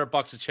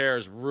 $300 a chair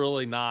is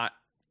really not,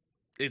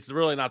 it's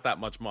really not that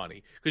much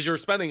money, because you're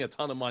spending a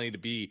ton of money to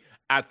be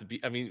at the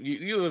beach. I mean,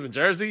 you live in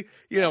Jersey,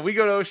 we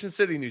go to Ocean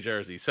City, New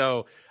Jersey.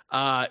 So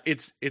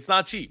it's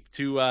not cheap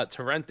to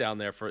rent down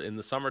there in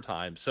the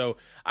summertime. So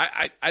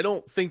I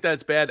don't think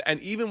that's bad. And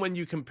even when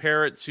you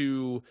compare it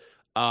to,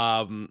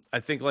 I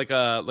think like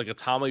a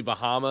Tommy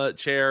Bahama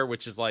chair,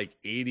 which is like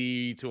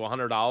 $80 to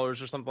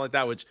 $100 or something like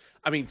that, which,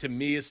 I mean, to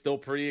me is still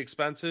pretty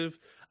expensive.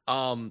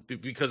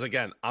 Because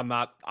again, I'm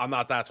not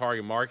that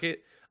target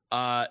market.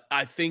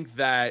 I think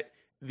that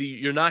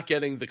you're not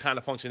getting the kind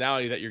of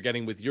functionality that you're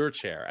getting with your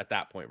chair at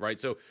that point, right?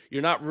 So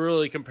you're not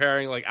really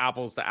comparing like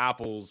apples to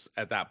apples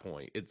at that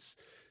point. It's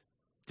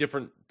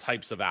different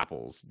types of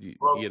apples,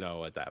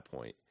 at that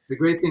point. The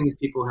great thing is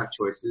people have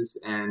choices,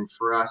 and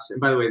for us,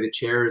 and by the way, the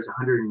chair is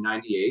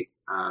 $198,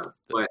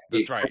 but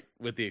that's right,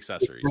 with the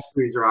accessories. The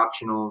accessories are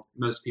optional.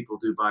 Most people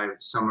do buy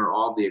some or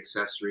all the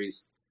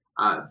accessories.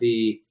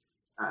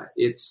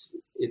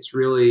 It's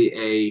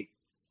really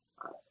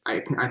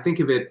I think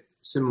of it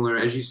similar,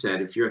 as you said,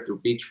 if you're at the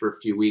beach for a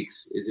few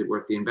weeks, is it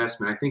worth the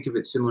investment? I think of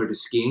it similar to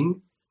skiing.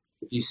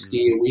 If you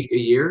ski a week a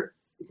year,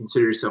 you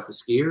consider yourself a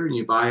skier, and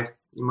you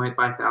might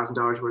buy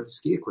 $1,000 worth of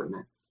ski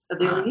equipment. But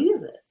they will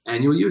use it.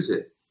 And you'll use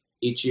it.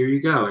 Each year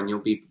you go, and you'll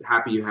be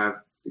happy you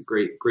have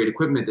great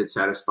equipment that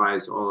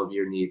satisfies all of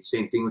your needs.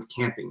 Same thing with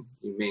camping.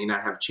 You may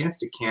not have a chance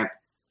to camp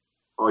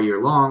all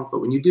year long, but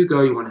when you do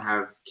go, you want to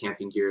have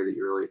camping gear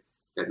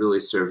that really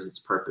serves its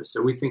purpose.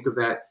 So we think of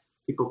that.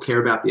 People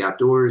care about the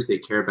outdoors. They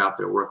care about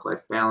their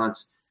work-life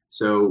balance.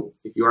 So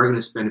if you are going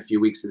to spend a few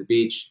weeks at the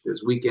beach,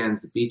 those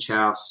weekends, the beach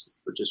house,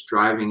 or just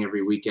driving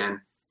every weekend,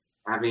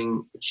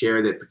 having a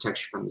chair that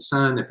protects you from the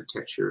sun, that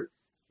protects your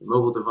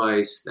mobile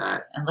device,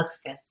 and looks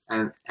good,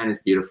 and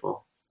it's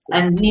beautiful. So,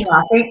 and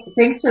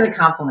thanks to the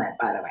compliment,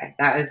 by the way,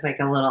 that was like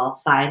a little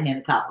side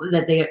note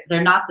compliment that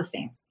they're not the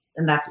same,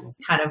 and that's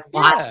kind of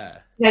why.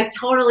 Like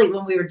totally,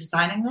 when we were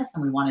designing this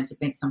and we wanted to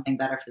make something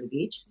better for the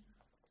beach,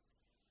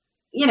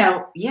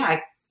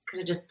 I could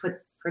have just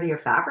put prettier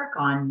fabric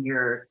on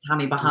your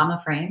Tommy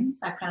Bahama frame,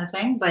 that kind of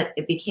thing. But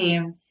it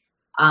became,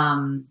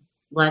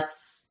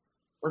 let's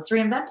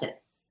reinvent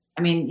it.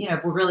 I mean,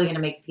 if we're really going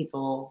to make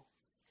people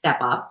step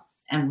up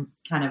and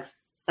kind of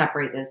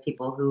separate those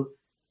people who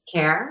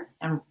care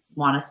and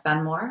want to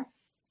spend more,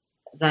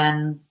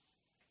 then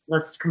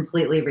let's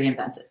completely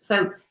reinvent it.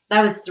 So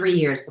that was 3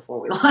 years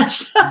before we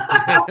launched.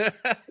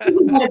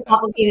 We might have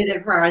complicated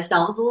it for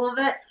ourselves a little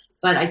bit,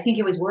 but I think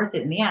it was worth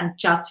it in the end,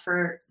 just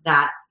for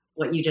that,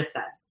 what you just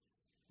said.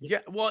 Yeah,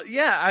 well,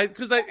 yeah,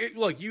 because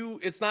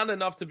it's not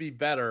enough to be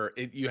better.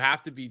 You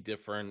have to be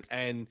different,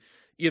 and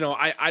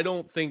I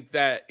don't think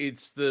that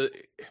it's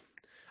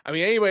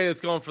anybody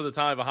that's going for the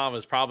Tommy Bahama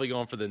is probably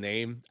going for the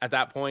name at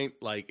that point.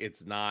 Like,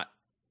 it's not.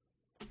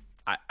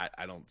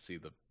 I don't see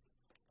the.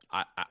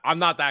 I'm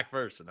not that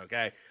person,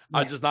 okay? Yeah.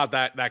 I'm just not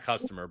that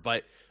customer.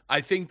 But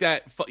I think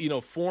that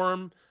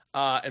form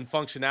and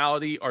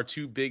functionality are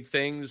two big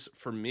things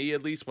for me,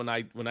 at least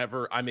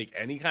whenever I make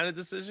any kind of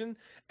decision.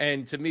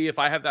 And to me, if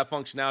I have that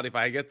functionality, if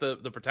I get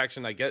the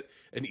protection, I get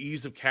an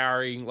ease of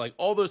carrying, like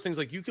all those things,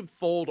 like you can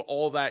fold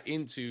all that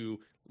into,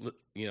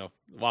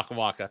 waka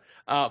waka,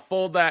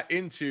 fold that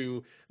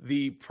into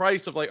the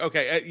price of like,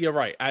 okay, you're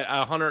right, at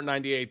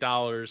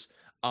 $198.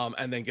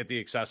 And then get the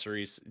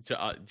accessories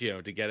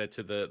to get it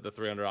to the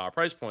 $300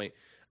 price point.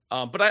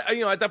 But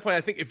at that point,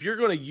 I think if you're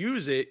going to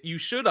use it, you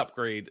should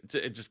upgrade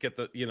to just get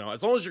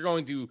as long as you're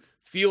going to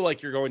feel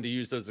like you're going to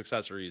use those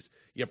accessories,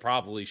 you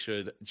probably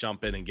should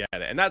jump in and get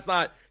it. And that's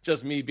not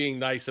just me being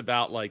nice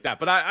about like that,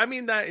 but I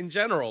mean that in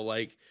general,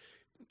 like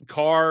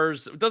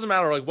cars, it doesn't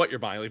matter like what you're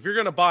buying. Like, if you're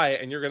going to buy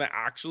it and you're going to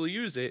actually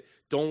use it,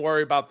 don't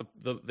worry about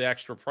the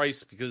extra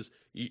price, because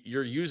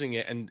you're using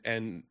it.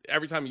 And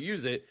every time you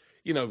use it,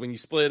 when you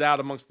split it out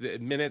amongst the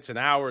minutes and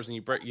hours and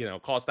you break,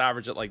 cost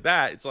average it like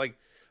that, it's like,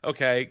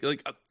 okay,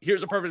 like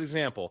here's a perfect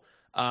example.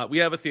 We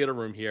have a theater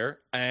room here,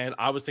 and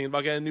I was thinking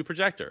about getting a new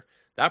projector.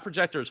 That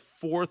projector is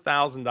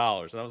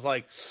 $4,000. And I was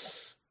like,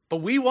 but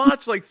we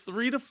watch like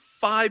 3 to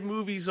 5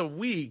 movies a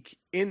week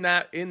in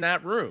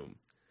that room.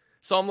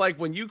 So I'm like,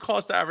 when you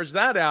cost average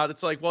that out,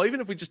 it's like, well, even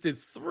if we just did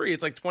 3,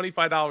 it's like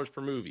 $25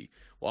 per movie.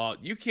 Well,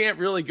 you can't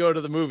really go to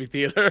the movie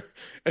theater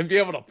and be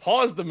able to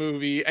pause the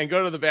movie and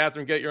go to the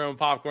bathroom, get your own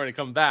popcorn, and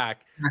come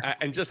back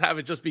and just have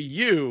it just be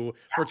you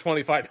for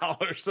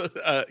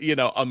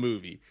 $25, a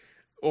movie,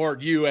 or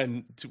you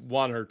and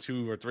 1 or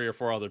 2 or 3 or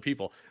 4 other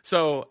people.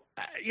 So,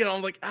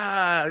 I'm like,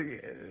 does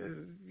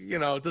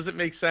it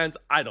make sense?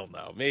 I don't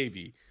know,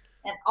 maybe.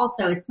 And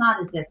also, it's not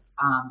as if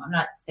I'm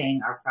not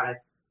saying our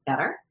product's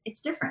better.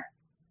 It's different,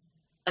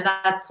 and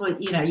that's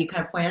what you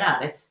kind of pointed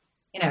out. It's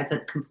it's a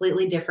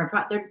completely different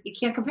product. You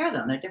can't compare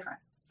them; they're different.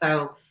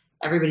 So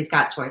everybody's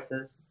got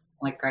choices,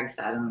 like Greg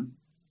said, and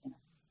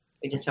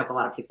we just hope a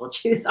lot of people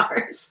choose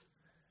ours.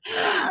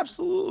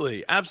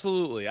 Absolutely. I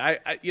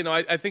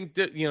think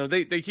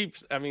that, they keep.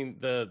 I mean,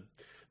 the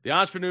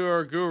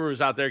entrepreneur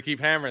gurus out there keep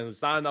hammering.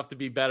 It's not enough to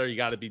be better. You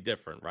got to be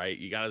different, right?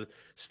 You got to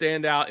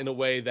stand out in a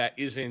way that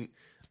isn't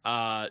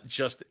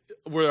just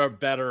we're a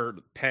better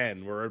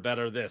pen, we're a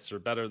better this or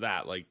better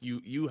that. Like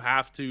you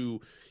have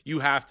to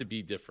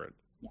be different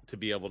to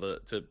be able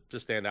to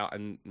stand out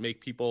and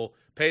make people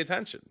pay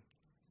attention.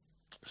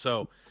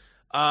 So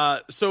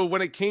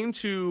when it came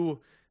to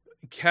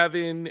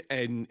Kevin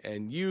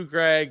and you,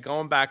 Greg,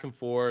 going back and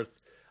forth,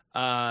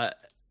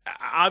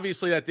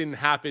 obviously that didn't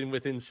happen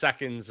within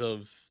seconds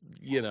of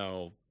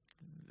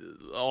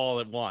all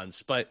at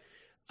once, but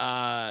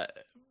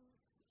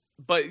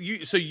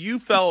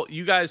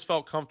you guys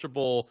felt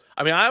comfortable.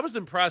 I mean, I was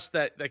impressed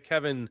that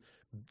Kevin,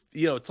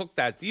 took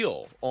that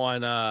deal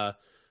on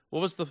what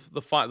was the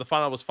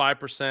final was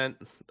 5%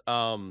 with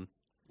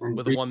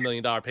a $1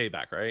 million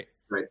payback, right?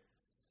 Right.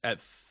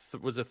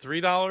 Was it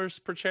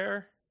 $3 per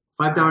chair?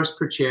 $5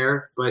 per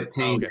chair, but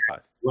paying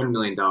 $1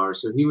 million.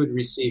 So he would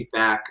receive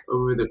back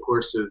over the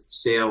course of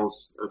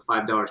sales of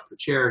 $5 per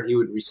chair. He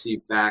would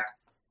receive back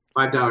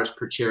 $5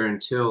 per chair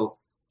until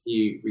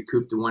he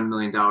recouped the $1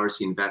 million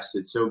he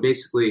invested. So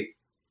basically,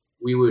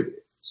 we would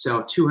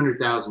sell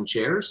 200,000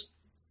 shares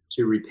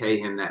to repay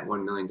him that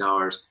 $1 million.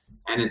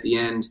 And at the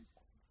end,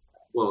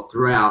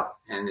 throughout,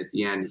 and at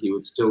the end, he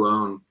would still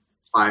own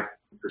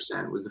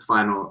was the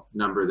final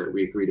number that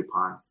we agreed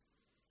upon.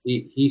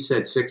 He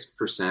said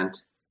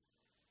 6%,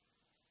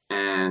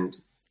 and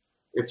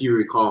if you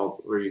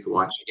recall, or you could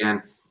watch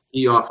again,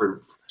 he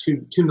offered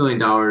 $2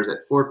 million at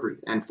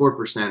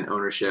 4%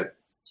 ownership.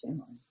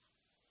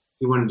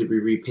 He wanted to be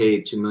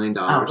repaid $2 million.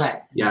 Oh,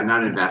 right. Yeah,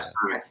 not invest.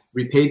 Right.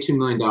 Repaid $2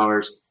 million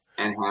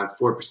and have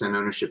 4%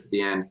 ownership at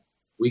the end.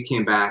 We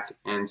came back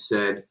and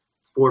said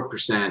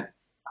 4%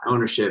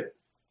 ownership.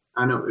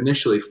 I know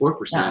initially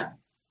 4%,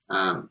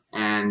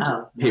 and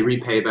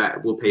repay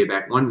back. We'll pay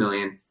back $1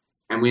 million,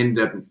 and we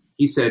ended up.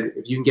 He said,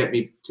 if you can get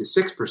me to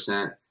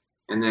 6%,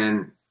 and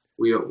then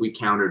we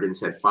countered and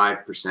said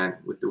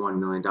 5% with the $1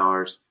 million,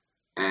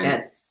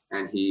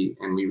 and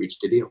we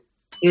reached a deal.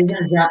 He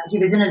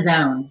was in a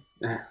zone.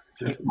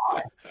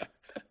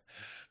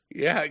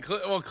 Yeah,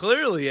 well,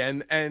 clearly,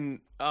 and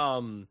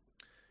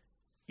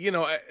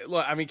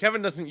look, I mean,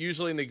 Kevin doesn't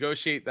usually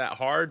negotiate that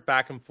hard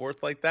back and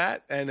forth like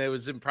that, and it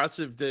was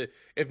impressive to,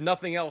 if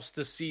nothing else,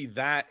 to see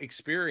that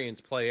experience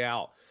play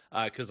out.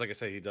 Because, like I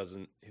said, he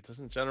doesn't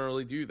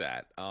generally do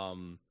that.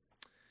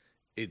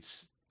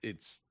 It's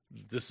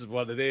this is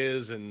what it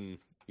is, and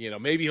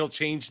maybe he'll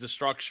change the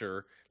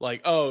structure.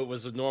 Like, it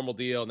was a normal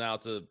deal, now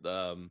it's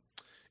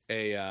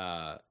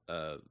a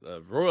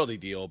royalty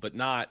deal, but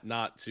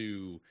not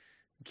to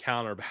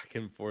counter back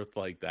and forth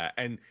like that,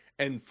 and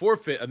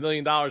forfeit $1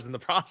 million in the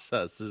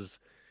process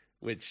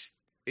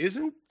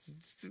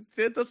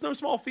that's no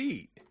small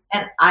feat.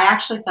 And I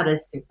actually thought it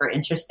was super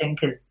interesting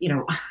because,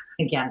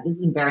 again, this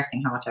is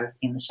embarrassing how much I've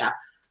seen the show,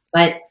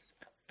 but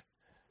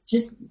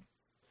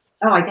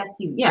I guess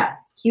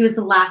he was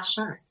the last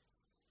shark.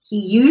 He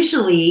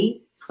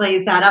usually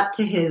plays that up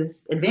to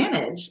his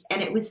advantage,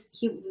 and he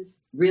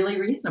was really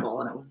reasonable,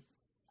 and it was.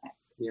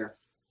 Yeah,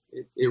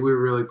 we were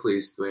really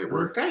pleased the way it worked. It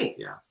was great.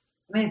 Yeah.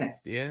 Amazing.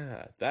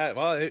 Yeah, it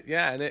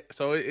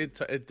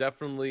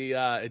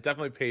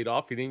definitely paid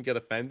off. He didn't get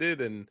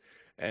offended, and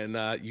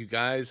you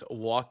guys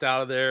walked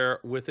out of there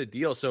with a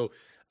deal. So,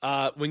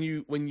 when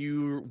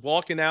you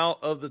walking out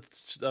of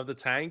the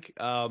tank,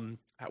 how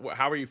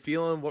are you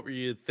feeling? What were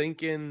you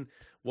thinking?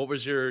 What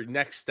was your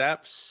next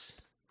steps?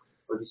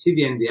 Well, if you see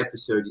the end of the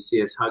episode, you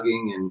see us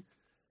hugging,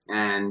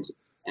 and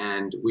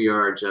we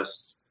are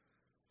just.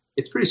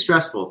 It's pretty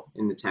stressful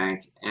in the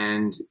tank,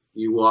 and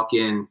you walk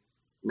in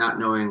not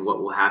knowing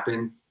what will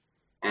happen.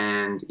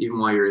 And even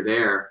while you're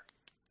there,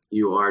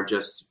 you are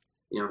just,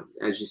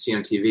 as you see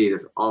on TV,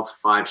 all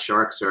 5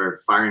 sharks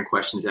are firing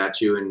questions at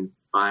you and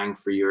vying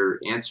for your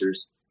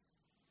answers.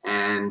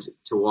 And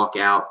to walk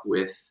out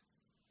with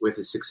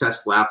a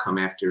successful outcome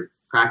after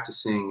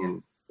practicing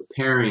and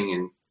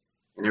preparing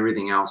and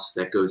everything else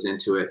that goes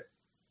into it,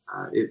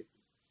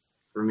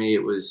 for me,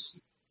 it was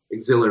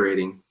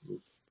exhilarating.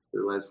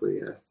 For Leslie,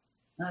 that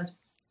was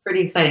pretty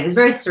exciting. It was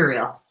very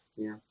surreal.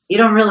 Yeah. You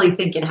don't really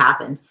think it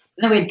happened.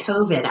 And then we had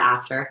COVID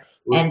after.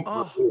 You had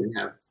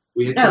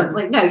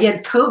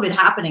COVID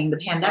happening, the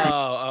pandemic.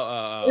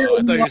 I thought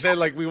you were saying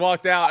like we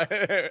walked out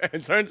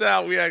and turns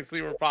out we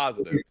actually were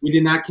positive. We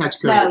did not catch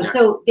COVID. No,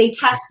 so they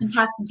test and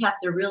test and test.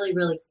 They're really,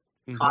 really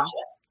cautious.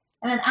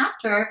 And then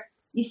after,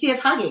 you see us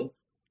hugging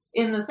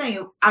in the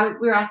thing.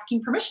 We were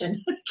asking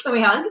permission. Can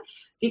we hug?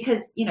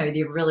 Because,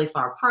 they're really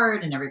far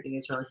apart and everything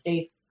is really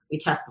safe. We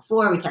test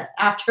before, we test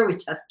after, we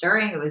test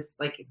during. It was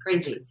like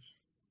crazy.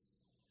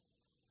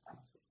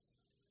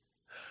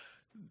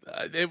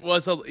 It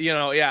was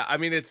I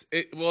mean, it's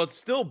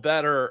still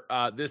better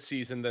this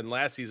season than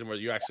last season, where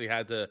you actually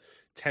had the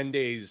 10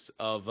 days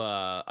of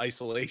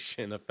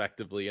isolation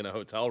effectively in a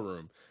hotel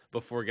room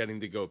before getting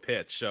to go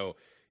pitch. So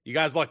you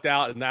guys lucked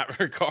out in that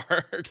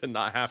regard to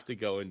not have to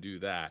go and do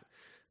that.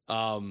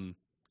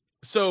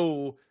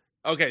 So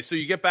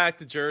you get back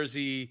to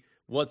Jersey.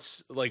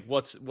 What's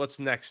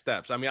next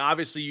steps? I mean,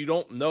 obviously you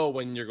don't know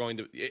when you're going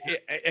to,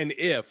 and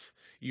if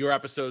your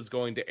episode's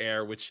going to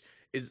air, which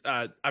is,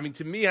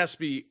 to me, has to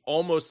be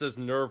almost as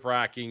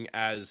nerve-wracking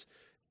as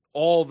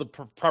all the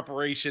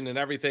preparation and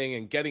everything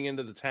and getting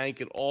into the tank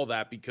and all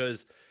that,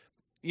 because,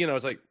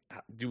 it's like,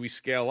 do we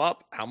scale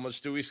up? How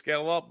much do we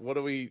scale up? What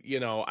do we,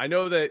 I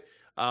know that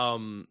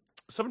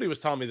somebody was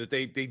telling me that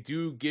they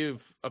do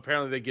give,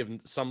 apparently they give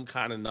some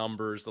kind of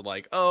numbers that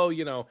like,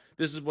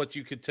 this is what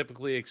you could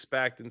typically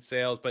expect in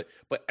sales, but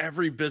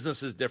every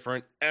business is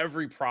different.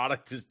 Every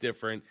product is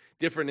different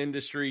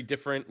industry,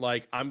 different,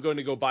 like, I'm going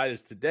to go buy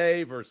this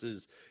today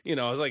versus,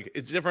 it's like,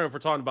 it's different if we're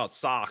talking about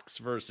socks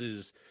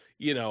versus,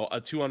 a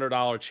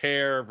 $200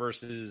 chair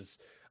versus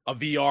a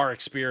VR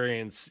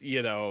experience,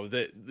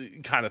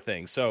 the kind of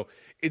thing. So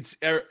it's,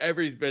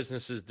 every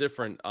business is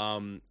different.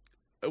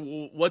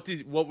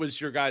 What was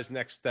your guys'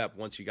 next step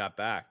once you got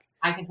back?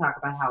 I can talk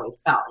about how it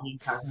felt. You can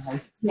talk about how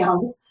it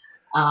felt.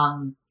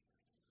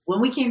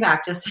 When we came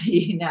back, just so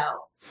you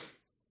know,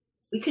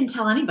 we couldn't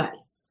tell anybody.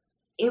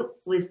 It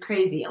was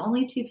crazy.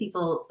 Only 2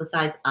 people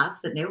besides us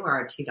that knew were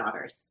our 2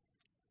 daughters.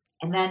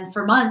 And then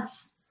for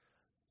months,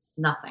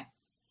 nothing.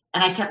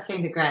 And I kept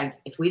saying to Greg,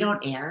 if we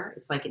don't air,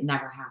 it's like it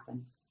never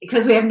happened.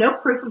 Because we have no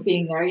proof of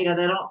being there.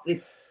 They don't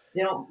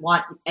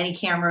want any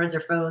cameras or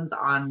phones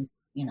on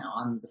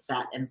on the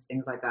set and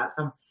things like that.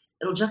 So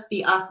it'll just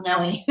be us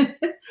knowing,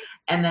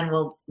 and then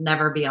we'll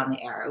never be on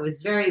the air. It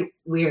was very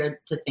weird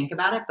to think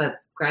about it, but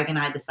Greg and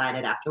I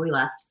decided after we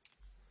left,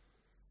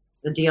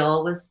 the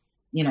deal was,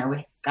 we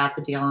got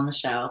the deal on the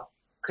show.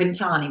 Couldn't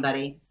tell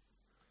anybody.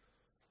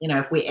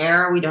 If we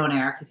air or we don't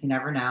air, because you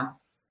never know.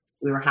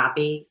 We were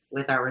happy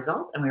with our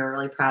result, and we were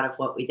really proud of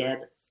what we did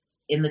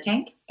in the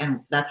tank, and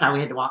that's how we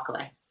had to walk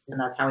away. And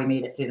that's how we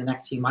made it through the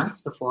next few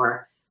months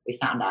before we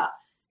found out.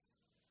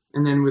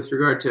 And then with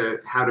regard to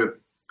how to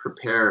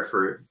prepare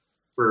for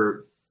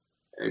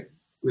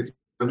with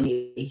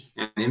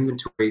and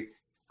inventory,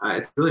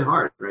 it's really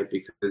hard, right?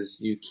 Because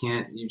you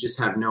just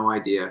have no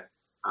idea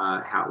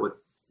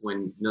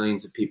when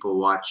millions of people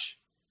watch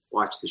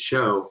the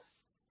show,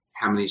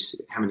 how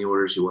many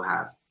orders you will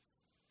have.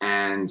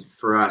 And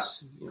for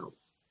us,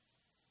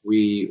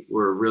 we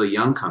were a really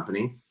young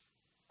company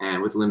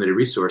and with limited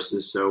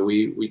resources, so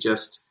we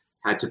just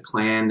had to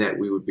plan that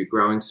we would be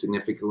growing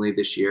significantly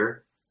this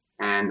year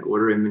and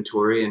order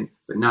inventory,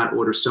 but not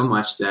order so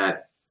much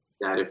that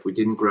if we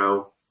didn't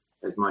grow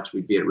as much,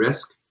 we'd be at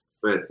risk,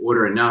 but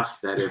order enough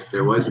that if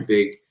there was a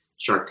big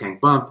Shark Tank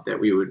bump, that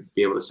we would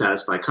be able to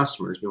satisfy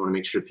customers. We want to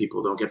make sure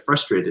people don't get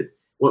frustrated.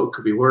 What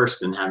could be worse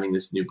than having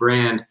this new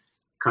brand,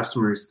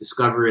 customers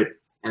discover it,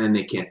 and then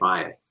they can't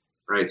buy it,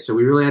 right? So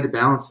we really had to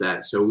balance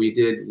that. So we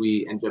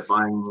ended up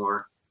buying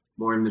more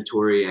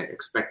inventory,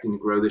 expecting to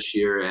grow this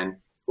year. And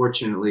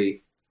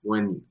fortunately,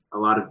 when a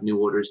lot of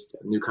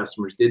new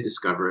customers did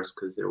discover us,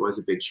 because there was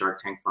a big Shark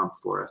Tank bump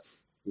for us,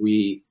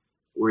 we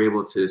were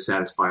able to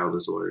satisfy all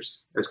those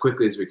orders as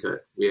quickly as we could.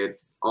 We had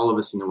all of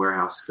us in the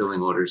warehouse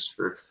filling orders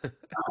for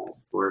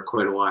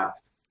quite a while.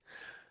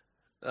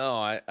 Oh,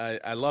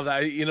 I love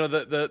that.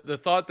 The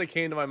thought that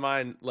came to my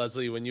mind,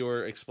 Leslie, when you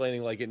were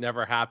explaining like it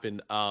never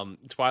happened,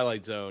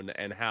 Twilight Zone,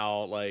 and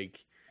how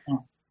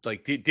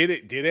did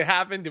it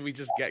happen? Did we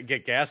just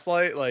get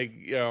gaslight?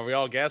 Are we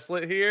all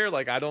gaslit here?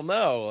 I don't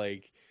know.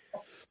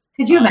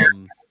 Could you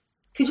imagine?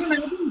 Could you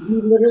imagine?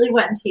 We literally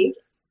went and taped,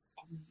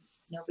 and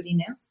nobody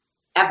knew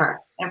ever.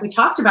 And if we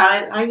talked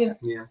about it, I got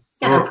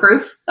no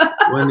proof.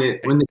 when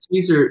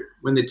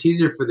the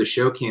teaser for the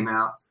show came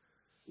out,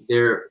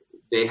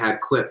 they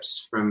had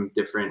clips from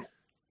different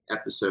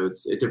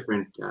episodes,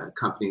 different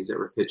companies that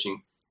were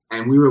pitching,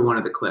 and we were one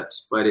of the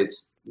clips. But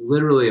it's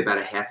literally about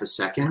a half a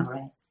second,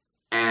 right.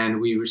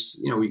 And we were,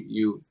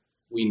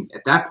 we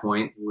at that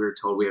point we were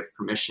told we have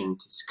permission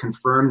to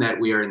confirm that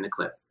we are in the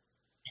clip.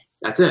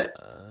 That's it.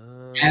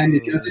 And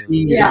it doesn't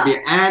mean you're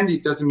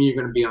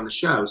going to be on the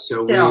show.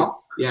 So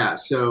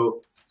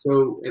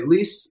so at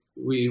least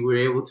we were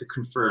able to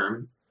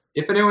confirm,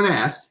 if anyone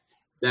asked,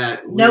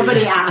 that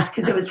nobody asked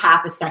because it was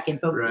half a second,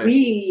 but right.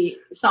 We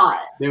saw it.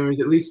 There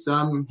was at least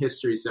some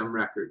history, some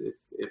record,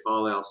 if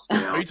all else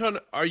failed.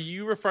 Are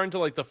you referring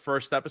to the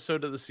first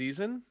episode of the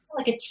season?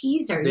 Like a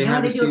teaser. They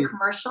do a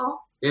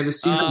commercial? They have a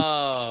season.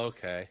 Oh,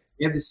 okay.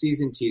 They have the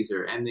season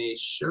teaser, and they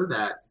show that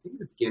I think at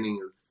the beginning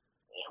of.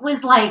 It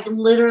was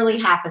literally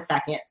half a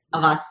second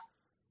of us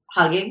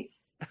hugging.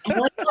 And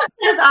we're look,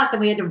 there's us. And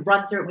we had to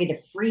run through it. We had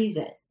to freeze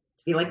it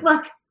to be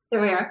look,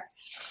 there we are.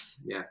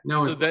 Yeah.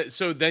 No.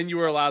 So then you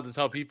were allowed to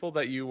tell people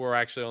that you were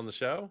actually on the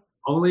show?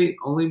 We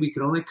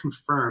could only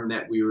confirm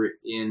that we were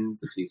in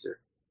the teaser.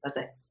 That's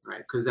it.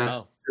 Right.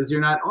 Because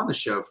you're not on the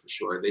show for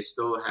sure. They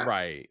still have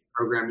to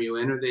program you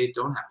in, or they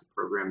don't have to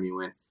program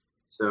you in.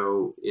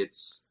 So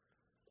it's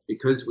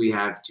because we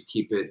have to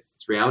keep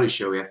it's a reality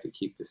show. We have to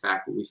keep the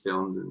fact that we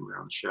filmed and we're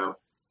on the show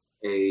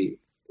a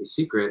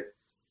secret.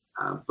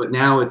 But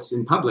now it's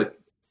in public,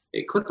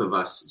 a clip of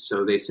us.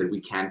 So they said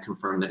we can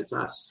confirm that it's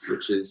us,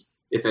 which is,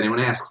 if anyone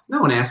asked, no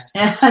one asked.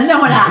 No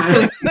one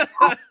asked.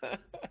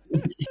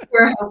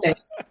 We're hoping.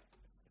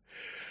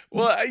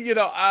 Well,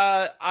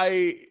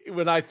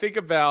 when I think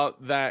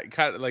about that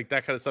kind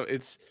of stuff,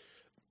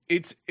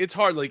 it's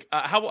hard.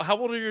 How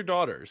old are your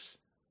daughters?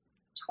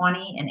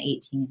 20 and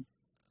 18.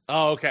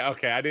 Oh, okay.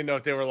 I didn't know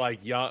if they were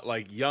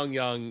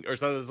young or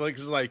something.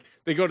 Because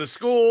they go to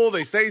school,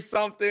 they say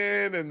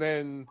something, and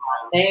then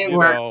they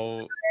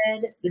were.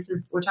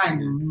 We're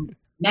talking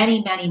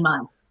many, many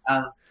months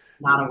of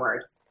not a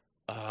word.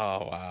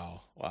 Oh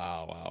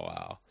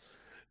wow.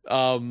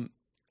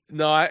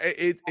 No,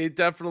 it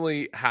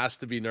definitely has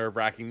to be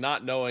nerve-wracking,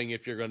 not knowing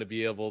if you're going to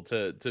be able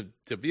to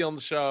be on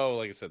the show.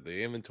 Like I said,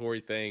 the inventory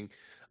thing,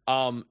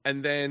 and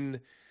then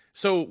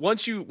so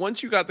once you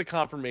got the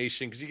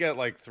confirmation, because you get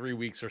 3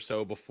 weeks or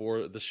so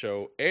before the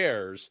show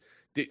airs,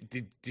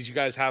 did you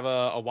guys have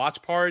a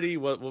watch party?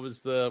 What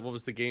was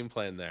the game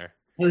plan there?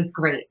 It was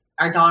great.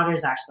 Our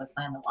daughters actually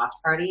planned the watch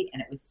party,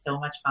 and it was so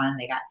much fun.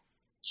 They got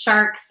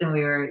sharks, and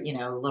we were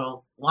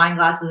little wine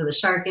glasses with a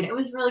shark, and it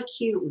was really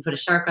cute. We put a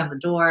shark on the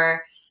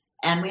door.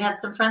 And we had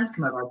some friends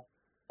come over.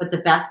 But the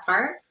best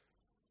part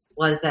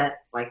was that,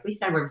 like we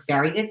said, we're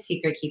very good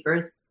secret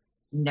keepers.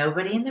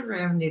 Nobody in the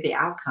room knew the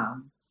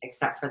outcome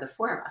except for the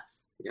four of us.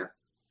 Yeah.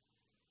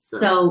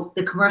 So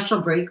the commercial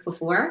break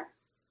before,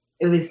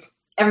 everybody's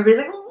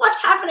like,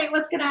 what's happening?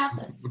 What's going to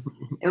happen?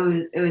 It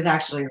was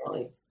actually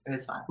it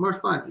was fun. More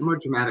fun, more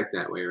dramatic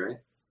that way, right?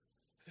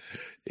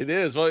 It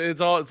is. Well,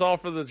 it's all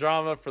for the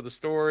drama, for the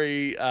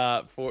story,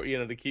 for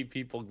to keep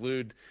people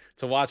glued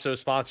to watch those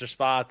sponsor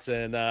spots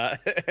and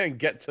and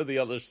get to the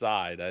other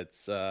side.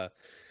 It's a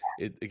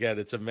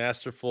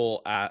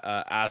masterful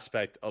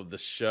aspect of the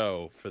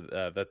show for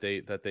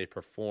that they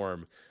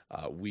perform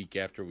week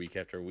after week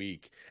after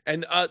week.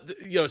 And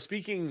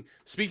speaking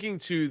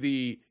to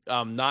the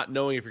not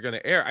knowing if you're going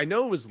to air, I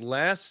know it was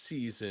last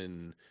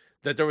season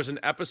that there was an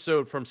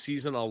episode from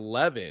season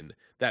 11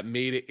 that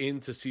made it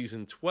into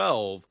season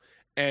 12.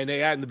 And they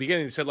had in the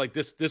beginning, they said like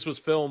this was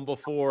filmed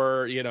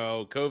before,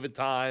 COVID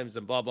times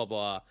and blah, blah,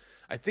 blah.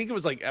 I think it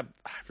was like, I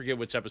forget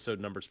which episode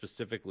number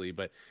specifically,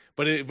 but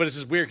it's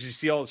just weird because you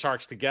see all the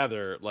sharks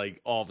together, like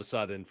all of a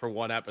sudden for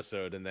one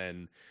episode. And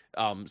then,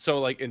 so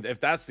like, and if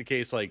that's the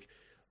case, like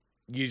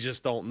you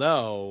just don't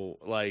know,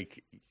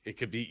 like it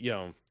could be,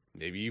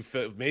 maybe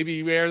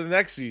you air the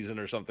next season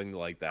or something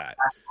like that.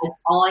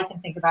 All I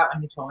can think about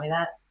when you told me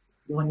that,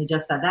 when you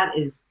just said that,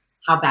 is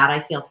how bad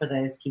I feel for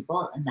those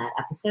people in that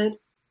episode.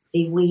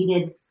 They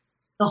waited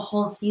the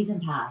whole season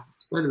passed.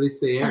 But at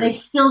least they aired. And they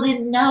still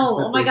didn't know.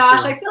 Oh my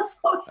gosh, I feel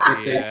so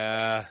bad.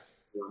 Yeah.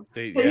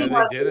 They didn't.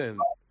 Yeah.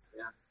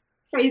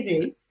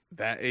 Crazy.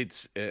 That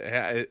it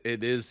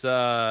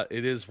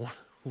is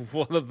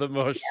one of the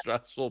most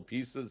stressful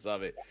pieces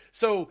of it.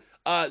 So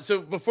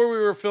before we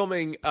were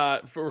filming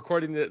for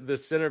recording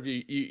this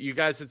interview, you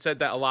guys had said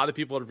that a lot of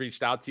people had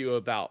reached out to you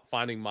about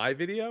finding my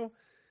video.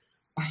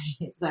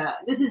 Right. So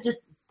this is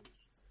just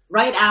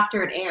right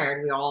after it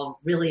aired. We were all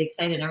really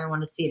excited. Everyone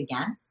to see it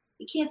again.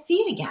 You can't see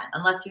it again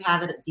unless you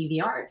have it at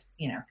DVR'd,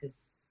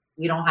 because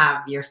we don't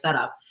have your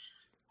setup.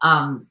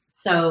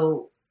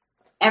 So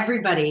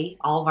everybody,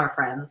 all of our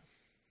friends,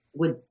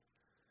 would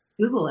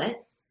Google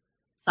it,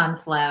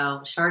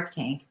 SUNFLOW, Shark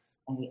Tank,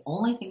 and the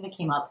only thing that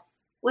came up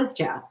was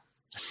Joe.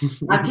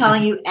 I'm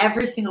telling you,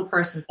 every single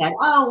person said,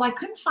 "Oh, I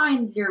couldn't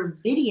find your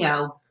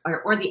video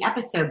or the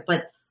episode,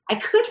 but I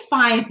could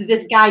find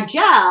this guy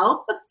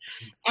Joe,"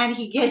 and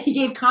he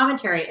gave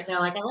commentary, and they're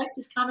like, "I liked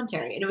his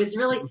commentary," and it was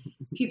really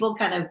people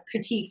kind of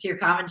critiqued your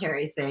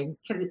commentary, saying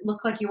because it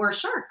looked like you were a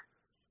shark.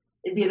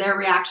 It'd be their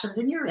reactions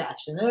and your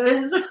reaction.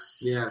 It was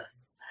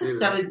it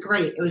was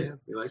great. It was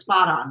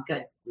spot on.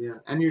 Good. Yeah,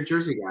 and you're a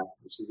Jersey guy,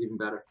 which is even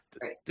better.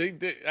 Right.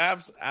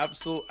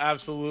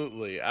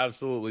 Absolutely.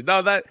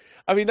 No, that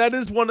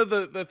is one of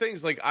the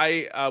things. Like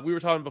we were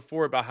talking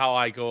before about how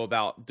I go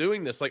about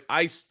doing this. Like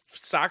I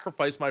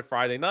sacrifice my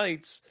Friday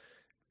nights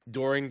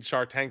during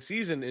Shark Tank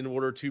season in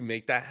order to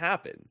make that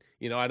happen.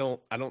 I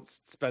don't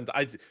spend.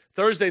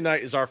 Thursday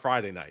night is our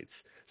Friday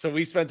nights, so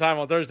we spend time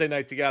on Thursday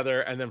night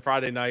together, and then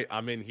Friday night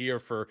I'm in here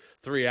for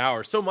 3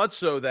 hours. So much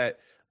so that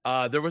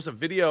there was a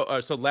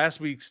video. So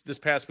this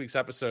past week's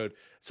episode,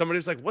 somebody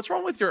was like, "What's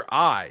wrong with your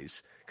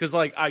eyes?" Because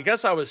like I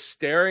guess I was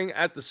staring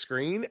at the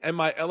screen, and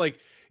my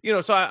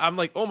so I'm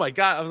like, "Oh my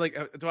god!" I'm like,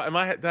 "Do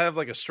I have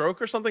like a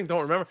stroke or something?"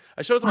 Don't remember.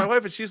 I showed it to my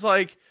wife, and she's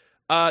like,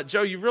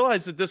 "Joe, you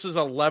realize that this is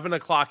 11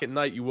 o'clock at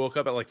night. You woke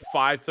up at like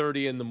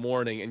 5:30 in the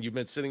morning, and you've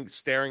been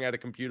staring at a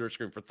computer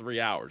screen for 3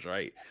 hours,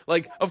 right?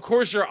 Like, of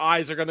course your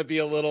eyes are going to be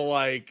a little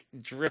like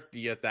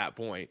drifty at that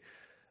point."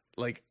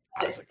 Like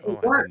I was like, "Oh,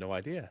 I had no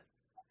idea."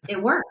 It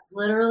works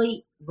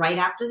literally right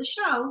after the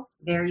show.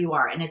 There you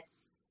are, and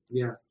it's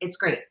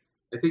great.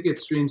 I think it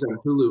streams on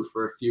Hulu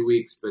for a few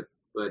weeks, but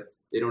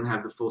they don't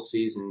have the full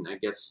season, I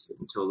guess,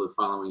 until the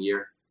following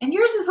year. And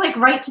yours is like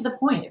right to the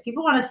point. If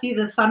people want to see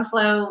the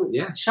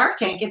SUNFLOW Shark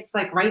Tank, it's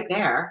like right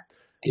there,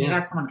 and you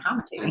got someone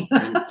commentating.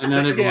 And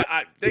not everyone.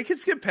 They can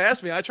skip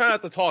past me. I try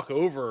not to talk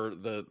over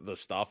the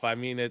stuff. I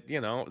mean,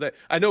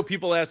 I know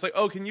people ask like,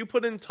 "Oh, can you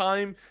put in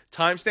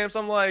timestamps?"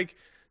 I'm like,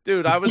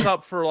 dude, I was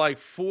up for like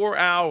 4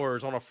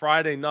 hours on a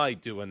Friday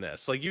night doing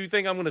this. Like, you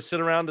think I'm going to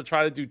sit around to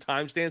try to do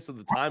timestamps of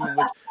the time in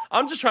which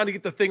I'm just trying to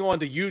get the thing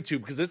onto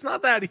YouTube because it's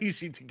not that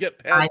easy to get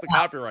past the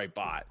copyright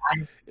bot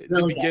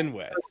to begin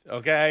with.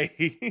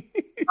 Okay.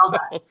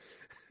 So,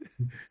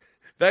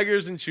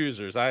 beggars and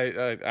choosers.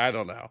 I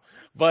don't know,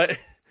 but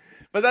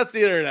that's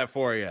the internet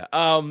for you.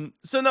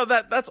 So no,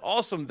 that's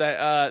awesome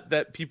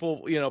that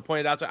people,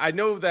 pointed out to. I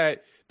know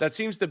that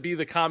seems to be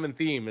the common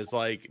theme is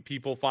like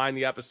people find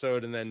the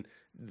episode and then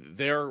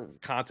their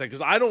content,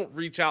 because I don't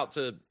reach out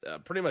to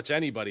pretty much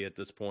anybody at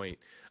this point.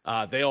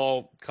 They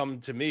all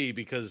come to me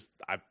because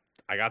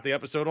I got the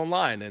episode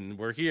online and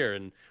we're here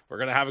and we're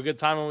gonna have a good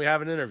time when we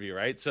have an interview,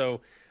 right?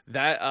 So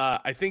that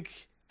I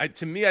think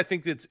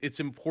it's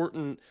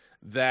important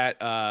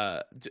that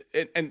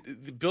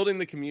and building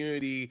the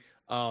community,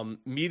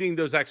 meeting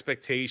those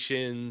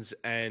expectations,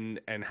 and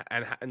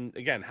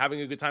again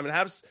having a good time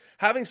and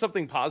having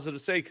something positive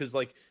to say, because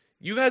like,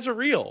 you guys are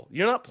real.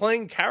 You're not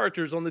playing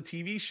characters on the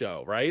TV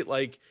show, right?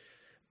 Like,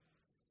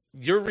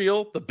 you're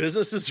real. The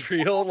business is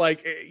real.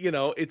 Like,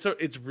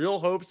 it's real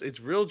hopes, it's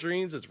real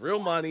dreams, it's real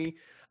money,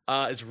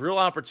 it's real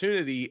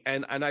opportunity.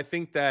 And I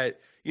think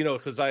that,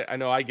 because I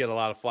know I get a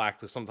lot of flack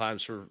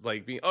sometimes for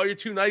like being, "Oh, you're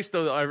too nice,"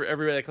 though.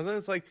 Everybody that comes in,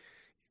 it's like,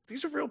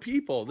 these are real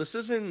people. This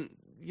isn't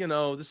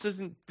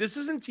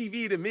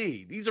TV to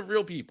me. These are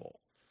real people.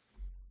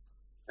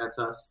 That's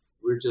us.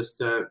 We're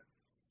just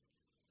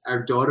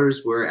our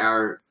daughters were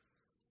our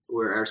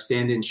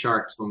stand-in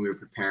sharks when we were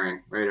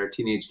preparing, right? Our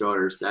teenage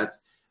daughters.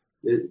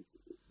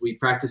 We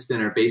practiced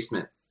in our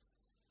basement,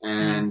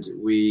 and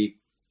we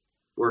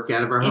work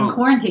out of our home in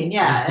quarantine.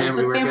 Yeah, and it's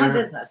we a work family out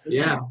business.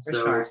 Yeah, for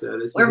so sure.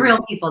 this We're is real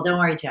people. Don't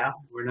worry, Joe.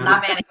 We're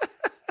Not many.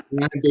 we're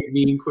not a big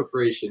mean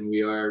corporation.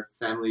 We are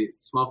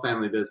small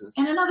family business.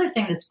 And another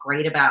thing that's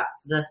great about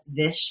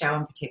this show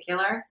in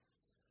particular,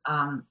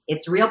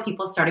 it's real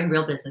people starting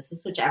real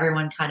businesses, which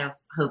everyone kind of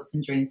hopes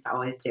and dreams to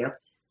always do.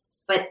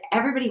 But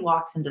everybody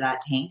walks into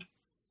that tank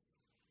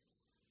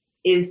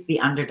is the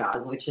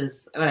underdog, which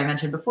is what I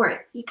mentioned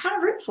before. You kind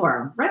of root for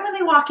them. Right when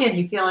they walk in,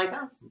 you feel like,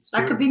 oh,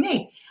 that could be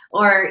me.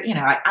 Or,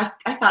 I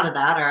thought of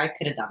that, or I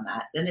could have done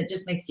that. And it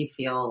just makes you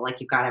feel like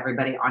you've got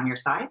everybody on your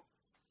side.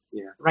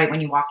 Yeah. Right when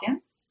you walk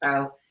in.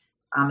 So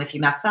if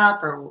you mess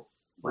up or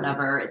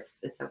whatever, it's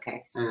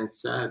okay. And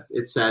it's sad.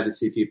 It's sad to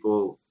see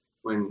people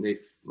when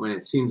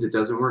it seems it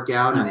doesn't work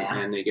out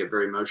and they get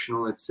very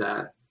emotional. It's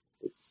sad.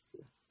 It's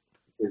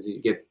because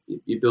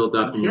you build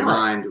up in your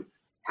mind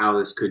how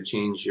this could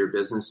change your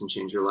business and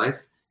change your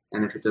life.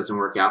 And if it doesn't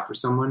work out for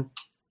someone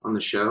on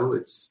the show,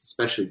 it's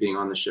especially being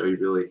on the show, you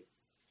really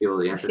feel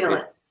the empathy. Feel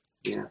it.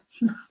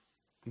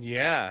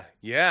 Yeah.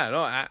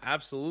 No,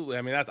 absolutely.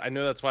 I mean, I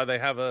know that's why they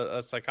have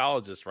a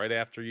psychologist right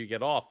after you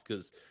get off,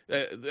 because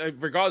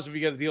regardless if you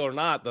get a deal or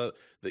not,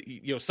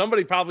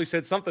 somebody probably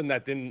said something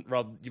that didn't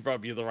rub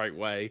you the right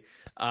way,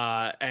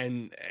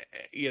 and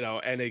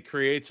it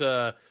creates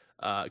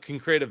can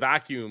create a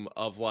vacuum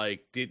of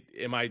like,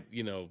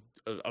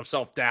 of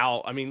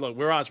self-doubt. I mean, look,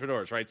 we're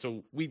entrepreneurs, right?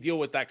 So we deal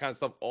with that kind of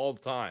stuff all the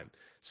time.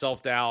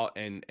 Self-doubt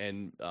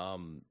and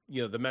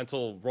the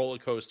mental roller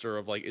coaster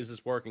of like, is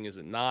this working? Is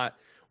it not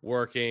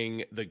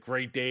working? The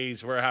great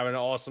days we're having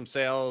awesome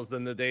sales,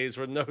 then the days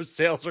where no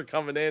sales are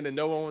coming in and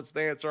no one wants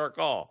to answer our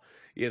call,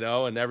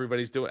 and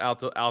everybody's doing out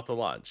to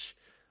lunch.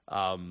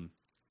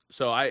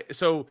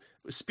 So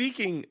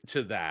speaking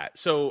to that,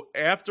 so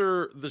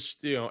after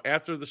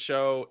the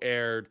show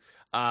aired,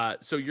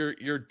 so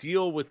your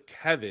deal with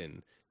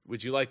Kevin,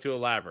 would you like to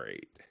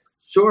elaborate?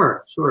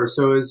 Sure.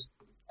 So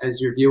as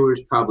your viewers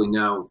probably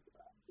know,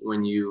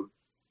 when you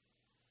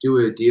do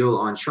a deal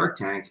on Shark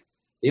Tank,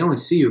 they only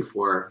see you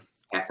for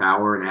half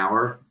hour, an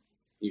hour.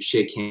 You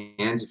shake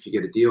hands if you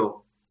get a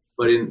deal.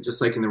 But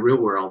just like in the real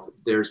world,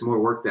 there's more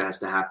work that has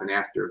to happen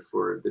after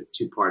for the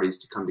two parties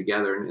to come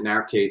together. And in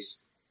our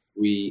case,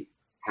 we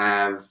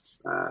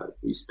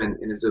spend,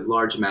 and it's a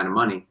large amount of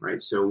money,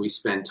 right? So we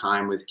spend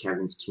time with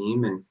Kevin's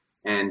team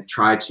and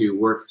try to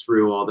work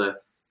through all the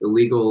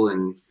legal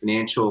and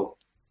financial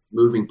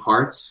moving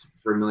parts.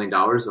 For $1 million,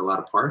 a lot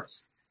of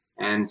parts.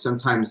 And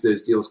sometimes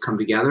those deals come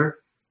together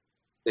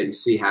that you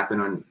see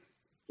happen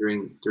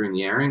during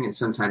the airing, and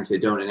sometimes they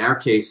don't. In our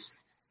case,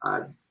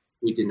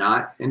 we did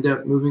not end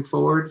up moving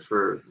forward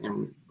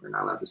and we're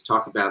not allowed to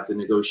talk about the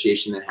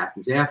negotiation that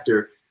happens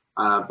after,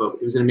 but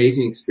it was an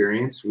amazing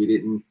experience. We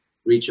didn't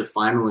reach a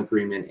final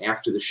agreement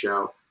after the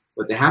show,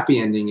 but the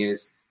happy ending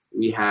is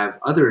we have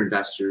other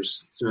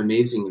investors, some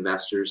amazing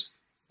investors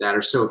that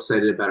are so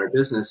excited about our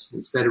business.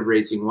 Instead of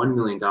raising $1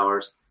 million,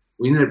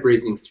 we ended up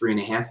raising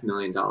 $3.5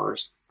 million,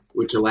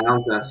 which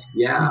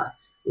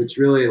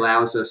really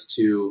allows us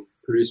to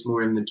produce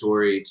more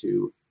inventory,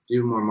 to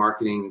do more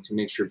marketing, to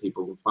make sure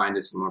people can find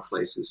us in more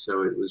places.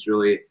 So it was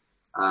really,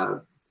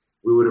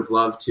 we would have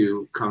loved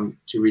to come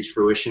to reach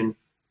fruition,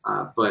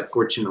 but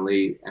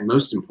fortunately, and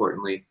most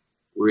importantly,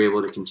 we were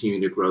able to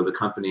continue to grow the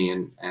company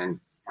and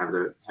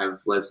have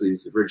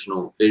Leslie's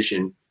original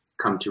vision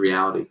come to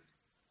reality.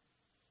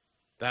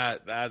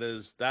 That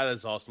is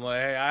awesome. Like,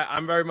 hey,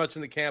 I'm very much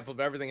in the camp of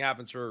everything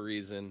happens for a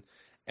reason,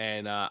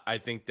 and I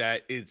think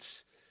that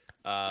it's,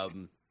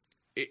 you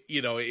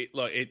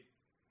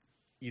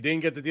didn't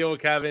get the deal with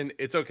Kevin.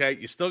 It's okay.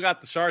 You still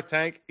got the Shark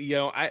Tank.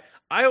 I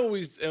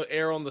always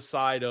err on the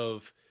side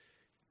of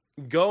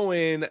go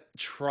in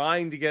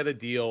trying to get a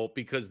deal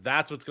because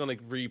that's what's going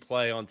to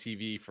replay on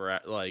TV for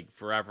like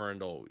forever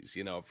and always.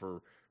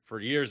 For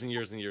years and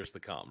years and years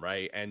to come,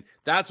 right? And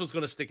that's what's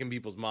going to stick in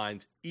people's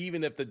minds,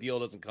 even if the deal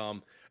doesn't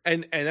come.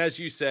 And as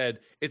you said,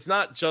 it's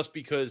not just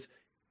because,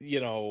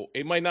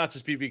 it might not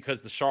just be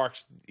because the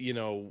Sharks,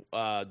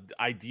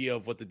 idea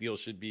of what the deal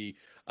should be.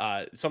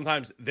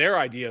 Sometimes their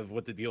idea of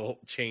what the deal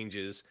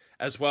changes,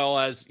 as well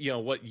as,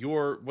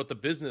 what the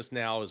business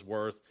now is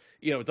worth.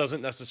 It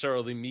doesn't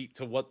necessarily meet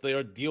to what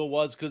their deal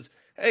was because,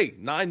 hey,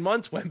 9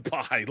 months went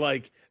by.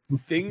 Like,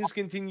 things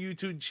continue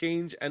to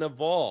change and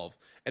evolve.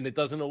 And it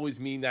doesn't always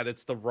mean that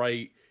it's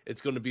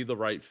going to be the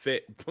right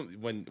fit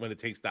when it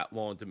takes that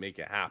long to make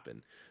it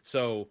happen.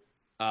 So,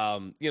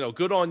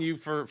 good on you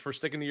for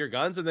sticking to your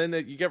guns, and then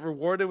you get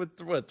rewarded with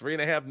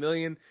 $3.5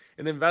 million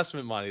in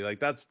investment money. Like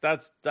that's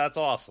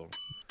awesome.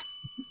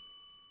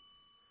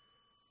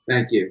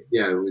 Thank you.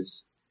 Yeah, it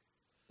was.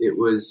 We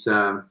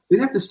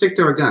have to stick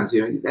to our guns.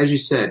 As you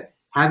said,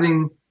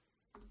 having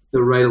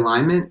the right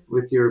alignment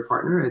with your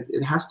partner,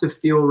 it has to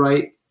feel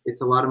right. It's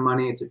a lot of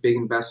money. It's a big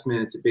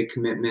investment. It's a big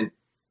commitment.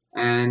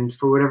 And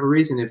for whatever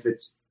reason, if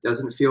it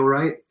doesn't feel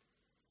right,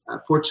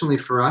 fortunately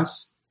for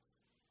us,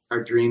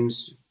 our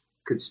dreams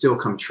could still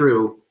come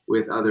true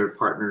with other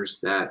partners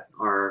that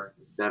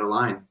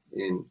align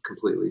in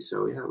completely.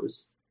 So yeah,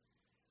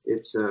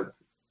 it's a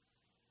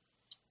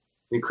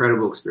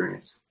incredible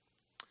experience.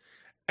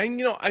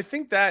 And I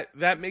think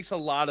that makes a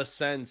lot of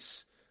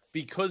sense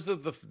because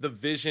of the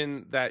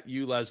vision that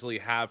you, Leslie,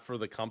 have for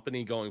the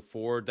company going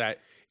forward. That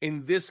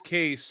in this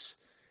case,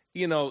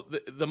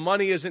 the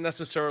money isn't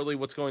necessarily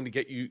what's going to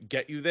get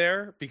you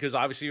there, because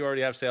obviously you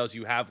already have sales,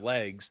 you have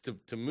legs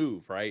to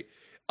move, right?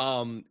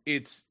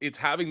 It's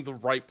having the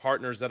right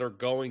partners that are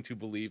going to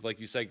believe, like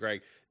you said,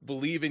 Greg,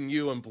 believe in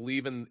you and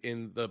believe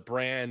in the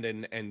brand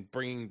and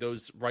bringing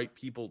those right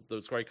people,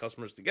 those right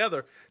customers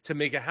together to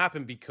make it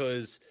happen.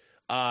 Because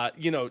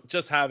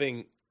just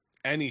having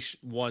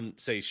one,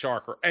 say,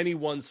 shark or any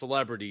one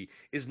celebrity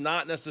is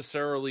not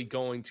necessarily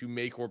going to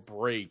make or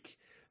break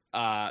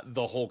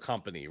the whole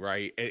company,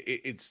 right?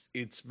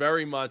 It's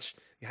very much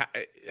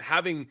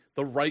having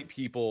the right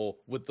people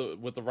with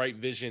the right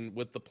vision,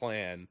 with the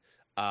plan,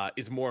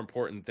 is more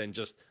important than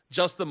just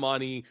the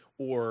money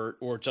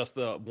or just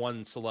the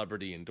one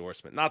celebrity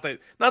endorsement. Not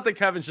that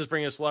Kevin's just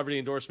bringing a celebrity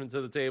endorsement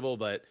to the table,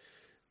 but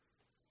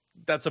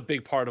that's a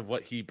big part of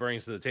what he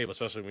brings to the table,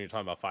 especially when you're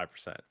talking about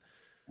 5%.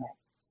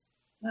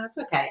 No, it's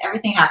okay.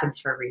 Everything happens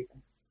for a reason.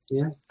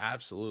 Yeah,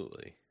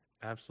 absolutely.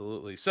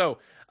 So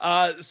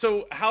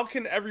how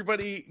can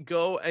everybody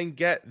go and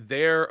get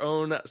their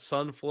own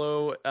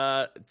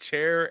SUNFLOW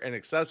chair and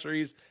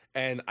accessories?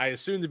 And I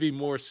assume to be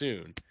more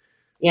soon.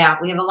 Yeah,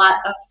 we have a lot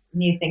of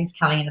new things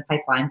coming in the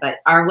pipeline, but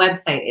our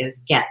website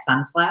is Get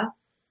Sunflow.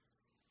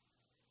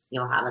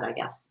 You'll have it, I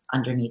guess,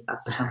 underneath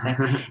us or something.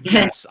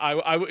 Yes,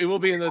 it will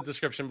be in the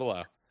description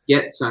below.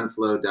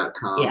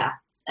 GetSunflow.com. Yeah.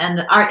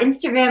 And our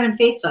Instagram and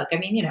Facebook, I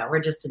mean,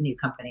 we're just a new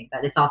company,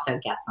 but it's also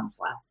Get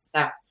Sunflow.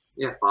 So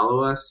yeah,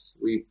 follow us.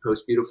 We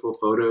post beautiful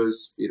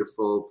photos,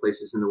 beautiful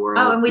places in the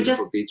world, and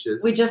beautiful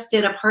beaches. We just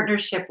did a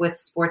partnership with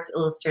Sports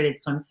Illustrated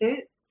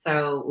Swimsuit.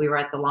 So we were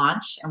at the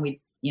launch and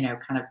we,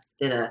 kind of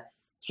did a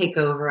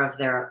takeover of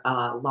their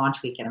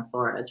launch weekend in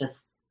Florida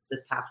just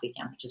this past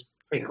weekend, which is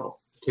pretty cool.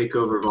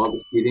 Takeover of all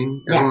the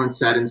seating. Everyone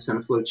sat in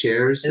SUNFLOW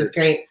chairs. It was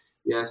great.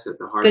 Yes, at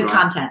the Hard Good Rock.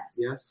 content.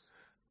 Yes.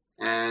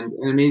 And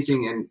an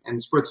amazing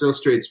and Sports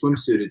Illustrated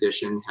Swimsuit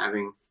Edition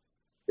having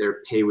their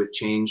Pay with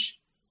Change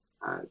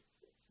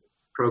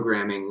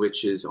programming,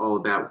 which is all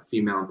about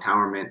female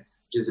empowerment,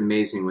 which is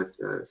amazing with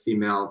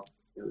female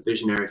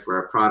visionary for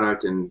our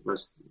product, and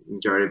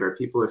majority of our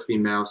people are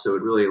female, so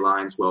it really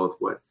aligns well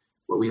with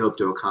what we hope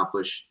to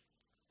accomplish.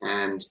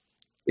 And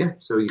yeah,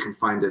 so you can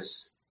find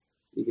us,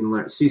 you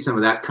can see some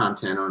of that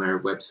content on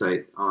our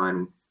website,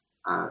 on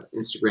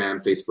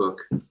Instagram, Facebook,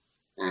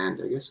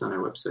 and I guess on our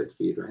website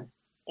feed, right?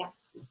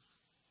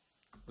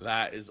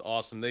 That is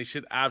awesome. They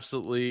should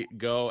absolutely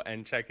go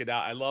and check it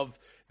out. I love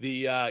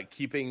the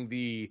keeping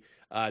the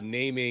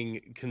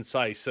naming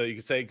concise. So you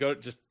can say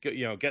get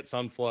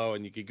SUNFLOW,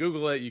 and you can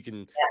Google it. You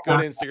can go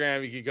to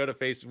Instagram. You can go to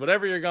Facebook.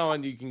 Whatever you're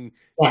going, you can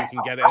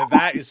get it. And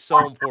that is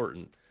so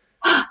important.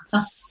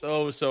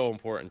 So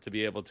important to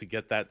be able to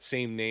get that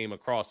same name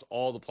across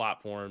all the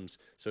platforms.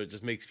 So it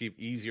just makes it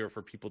easier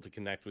for people to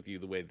connect with you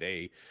the way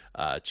they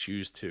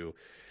choose to.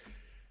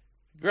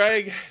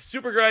 Greg,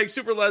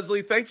 Super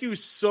Leslie, thank you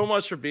so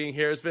much for being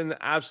here. It's been an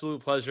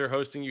absolute pleasure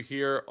hosting you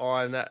here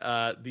on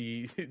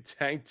the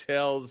Tank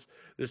Tales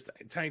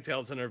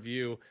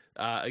interview.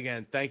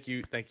 Again, thank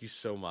you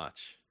so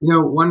much.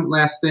 One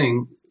last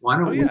thing. Why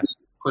don't we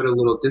put a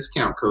little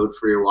discount code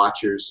for your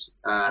watchers?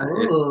 A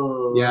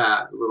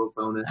little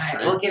bonus. All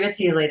right, we'll give it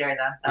to you later,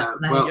 then. That's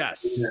nice. Well,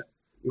 yes. You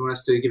want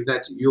us to give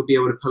that? You'll be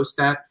able to post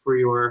that for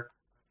your.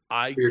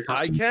 I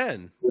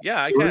can.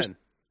 Yeah, I can.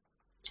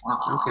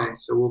 Okay,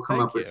 so we'll come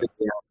up with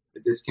a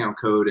discount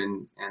code,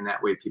 and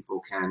that way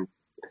people can,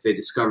 if they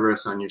discover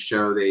us on your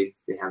show, they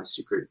have a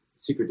secret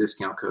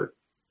discount code.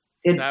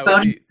 Good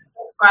bonus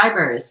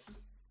subscribers.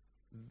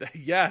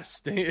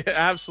 Yes,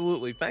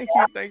 absolutely. Thank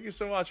you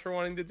so much for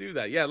wanting to do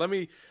that. Yeah, let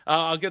me.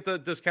 I'll get the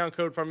discount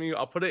code from you.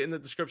 I'll put it in the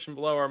description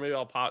below, or maybe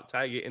I'll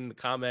tag it in the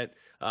comment,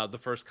 the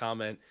first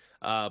comment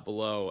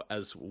below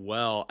as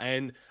well.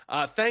 And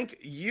thank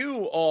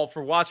you all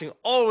for watching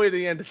all the way to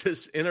the end of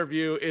this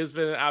interview. It's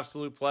been an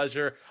absolute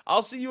pleasure.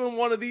 I'll see you in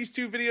one of these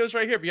two videos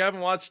right here. If you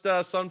haven't watched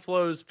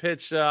SUNFLOW's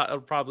pitch, it'll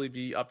probably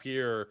be up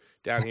here or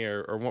down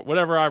here or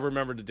whatever I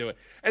remember to do it.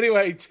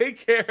 Anyway,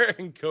 take care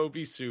and go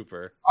be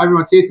super.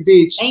 Everyone, see you at the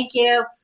beach. Thank you.